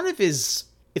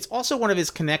it's also one of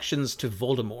his connections to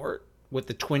Voldemort with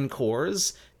the twin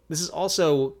cores. This is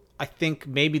also, I think,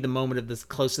 maybe the moment of this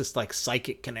closest like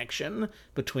psychic connection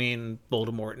between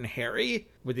Voldemort and Harry,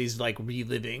 where he's like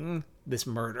reliving this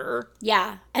murder.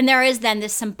 Yeah. And there is then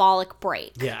this symbolic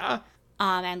break. Yeah.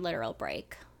 And literal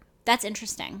break. That's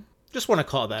interesting. Just want to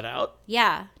call that out.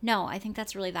 Yeah. No, I think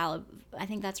that's really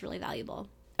valuable.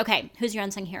 Okay, who's your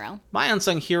unsung hero? My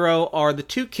unsung hero are the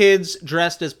two kids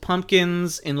dressed as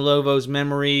pumpkins in Lovo's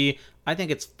memory. I think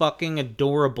it's fucking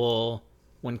adorable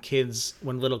when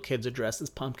little kids are dressed as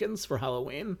pumpkins for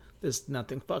Halloween. There's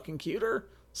nothing fucking cuter.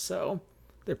 So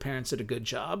their parents did a good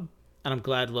job. And I'm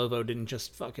glad Lovo didn't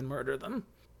just fucking murder them.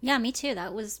 Yeah, me too.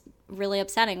 That was really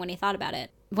upsetting when he thought about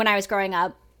it. When I was growing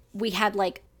up, we had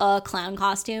like a clown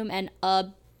costume and a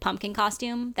pumpkin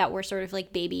costume that were sort of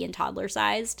like baby and toddler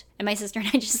sized. And my sister and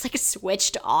I just like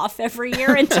switched off every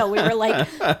year until we were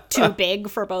like too big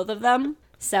for both of them.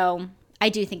 So I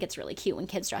do think it's really cute when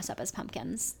kids dress up as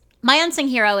pumpkins. My unsung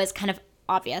hero is kind of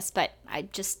obvious, but I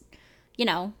just,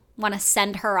 want to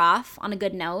send her off on a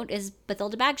good note, is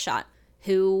Bathilda Bagshot,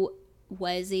 who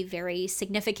was a very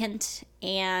significant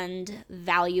and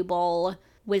valuable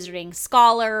wizarding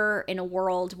scholar in a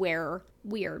world where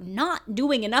we are not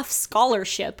doing enough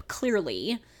scholarship,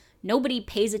 clearly. Nobody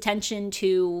pays attention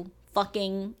to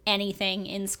fucking anything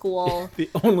in school. The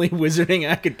only wizarding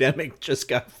academic just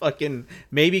got fucking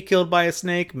maybe killed by a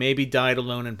snake, maybe died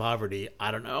alone in poverty.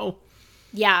 I don't know.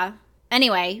 Yeah.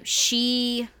 Anyway,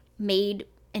 she made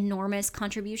enormous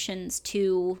contributions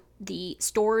to the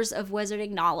stores of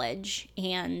wizarding knowledge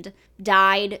and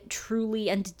died truly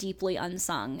and deeply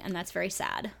unsung, and that's very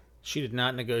sad. She did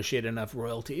not negotiate enough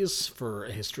royalties for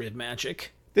a history of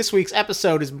magic. This week's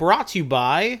episode is brought to you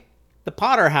by the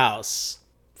Potter House.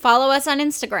 Follow us on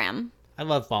Instagram. I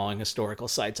love following historical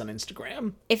sites on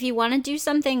Instagram. If you want to do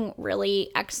something really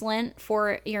excellent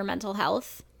for your mental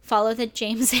health, follow the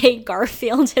James A.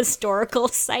 Garfield historical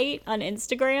site on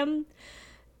Instagram.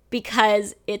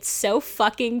 because it's so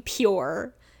fucking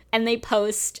pure, and they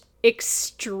post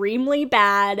extremely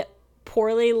bad,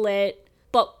 poorly lit,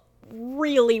 but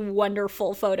really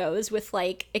wonderful photos with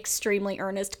like extremely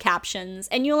earnest captions,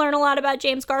 and you learn a lot about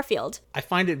James Garfield. I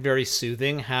find it very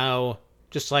soothing how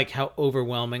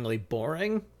overwhelmingly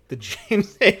boring the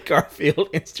James A.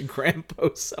 Garfield Instagram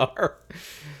posts are.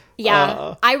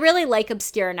 Yeah, I really like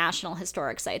obscure National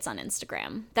Historic sites on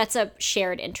Instagram. That's a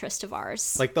shared interest of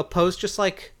ours. Like, they'll post just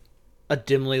like a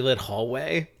dimly lit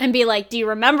hallway and be like, do you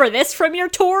remember this from your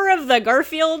tour of the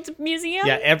Garfield Museum?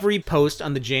 Yeah, every post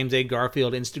on the James A.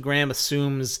 Garfield Instagram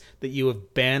assumes that you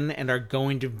have been and are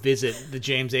going to visit the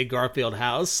James A. Garfield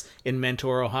house in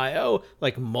Mentor, Ohio,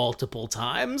 like multiple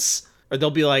times. Or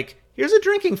they'll be like, here's a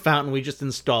drinking fountain we just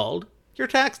installed. Your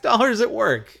tax dollars at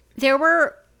work. There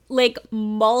were like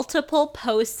multiple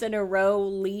posts in a row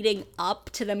leading up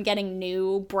to them getting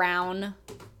new brown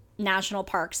national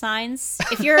park signs.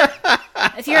 If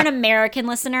you're an American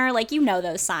listener, like, you know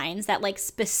those signs, that like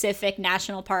specific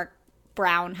national park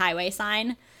brown highway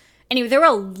sign. Anyway, there were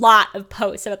a lot of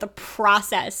posts about the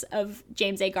process of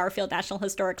James A. Garfield National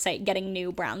Historic Site getting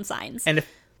new brown signs. And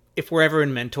if we're ever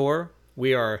in Mentor,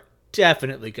 we are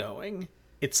definitely going.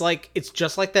 It's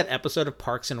just like that episode of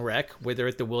Parks and Rec where they're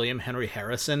at the William Henry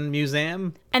Harrison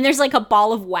Museum. And there's like a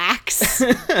ball of wax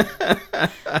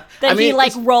that he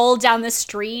like rolled down the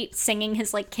street singing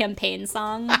his like campaign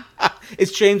song.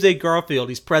 It's James A. Garfield.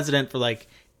 He's president for like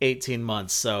 18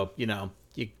 months. So,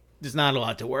 there's not a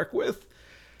lot to work with.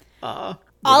 All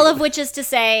of which is to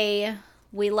say,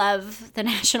 we love the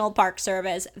National Park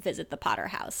Service. Visit the Potter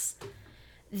House.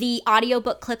 The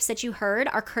audiobook clips that you heard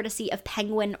are courtesy of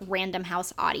Penguin Random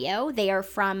House Audio. They are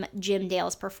from Jim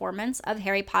Dale's performance of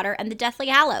Harry Potter and the Deathly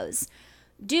Hallows.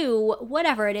 Do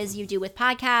whatever it is you do with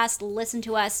podcasts. Listen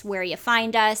to us where you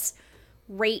find us.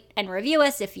 Rate and review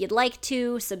us if you'd like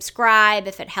to. Subscribe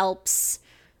if it helps.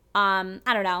 I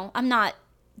don't know. I'm not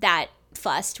that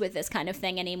fussed with this kind of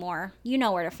thing anymore. You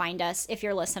know where to find us if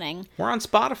you're listening. We're on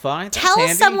Spotify. That's Tell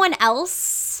handy. someone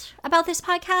else about this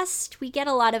podcast. We get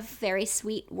a lot of very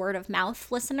sweet word of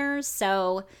mouth listeners.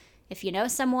 So if you know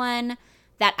someone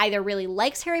that either really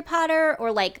likes Harry Potter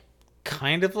or like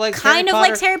kind of likes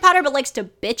Harry Potter but likes to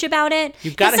bitch about it,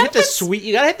 you gotta hit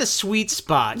the sweet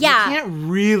spot. Yeah, you can't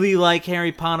really like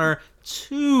Harry Potter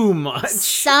too much.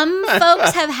 Some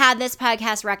folks have had this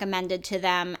podcast recommended to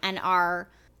them and are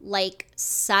like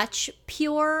such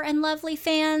pure and lovely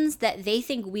fans that they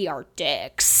think we are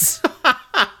dicks.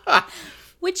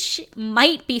 Which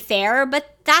might be fair,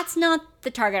 but that's not the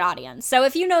target audience. So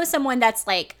if you know someone that's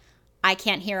like, I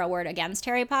can't hear a word against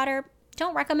Harry Potter,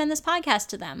 don't recommend this podcast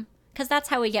to them. Because that's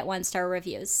how we get 1-star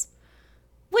reviews.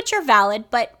 Which are valid,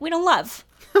 but we don't love.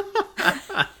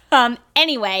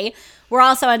 Anyway, we're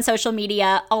also on social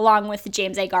media along with the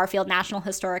James A. Garfield National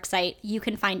Historic Site. You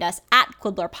can find us at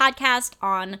Quibbler Podcast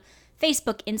on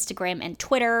Facebook, Instagram, and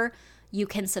Twitter. You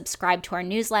can subscribe to our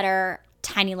newsletter,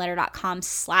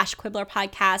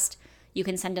 tinyletter.com/quibblerpodcast. You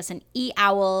can send us an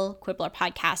e-owl,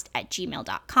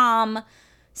 quibblerpodcast@gmail.com.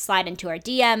 Slide into our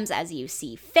DMs as you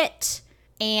see fit.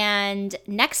 And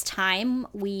next time,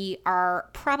 we are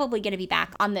probably going to be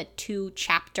back on the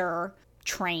 2-chapter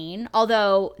train.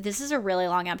 Although this is a really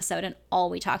long episode and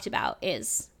all we talked about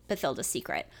is Bathilda's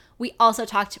secret. We also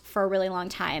talked for a really long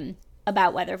time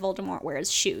about whether Voldemort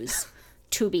wears shoes,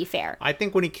 to be fair. I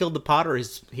think when he killed the Potter,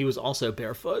 he was also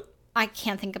barefoot. I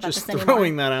can't think about this anymore. Just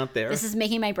throwing that out there. This is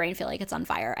making my brain feel like it's on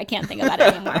fire. I can't think about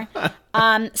it anymore.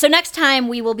 So next time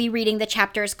we will be reading the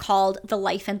chapters called The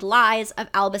Life and Lies of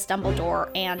Albus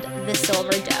Dumbledore and The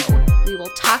Silver Doe. We will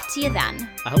talk to you then.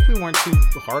 I hope we weren't too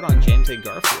hard on James A.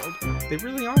 Garfield. They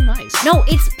really are nice. No,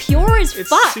 it's pure as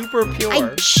fuck. It's super pure.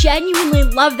 I genuinely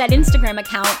love that Instagram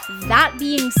account. That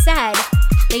being said,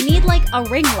 they need like a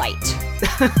ring light.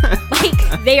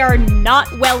 Like, they are not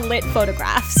well-lit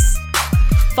photographs.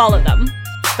 Follow them.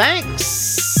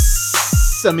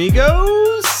 Thanks,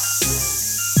 amigos.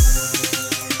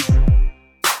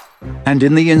 And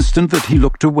in the instant that he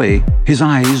looked away, his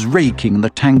eyes raking the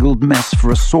tangled mess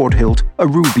for a sword hilt, a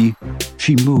ruby,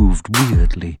 she moved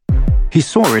weirdly. He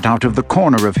saw it out of the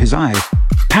corner of his eye.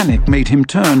 Panic made him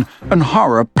turn, and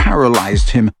horror paralyzed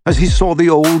him as he saw the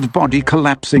old body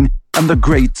collapsing and the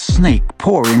great snake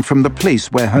pouring from the place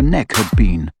where her neck had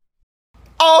been.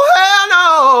 Oh, hey!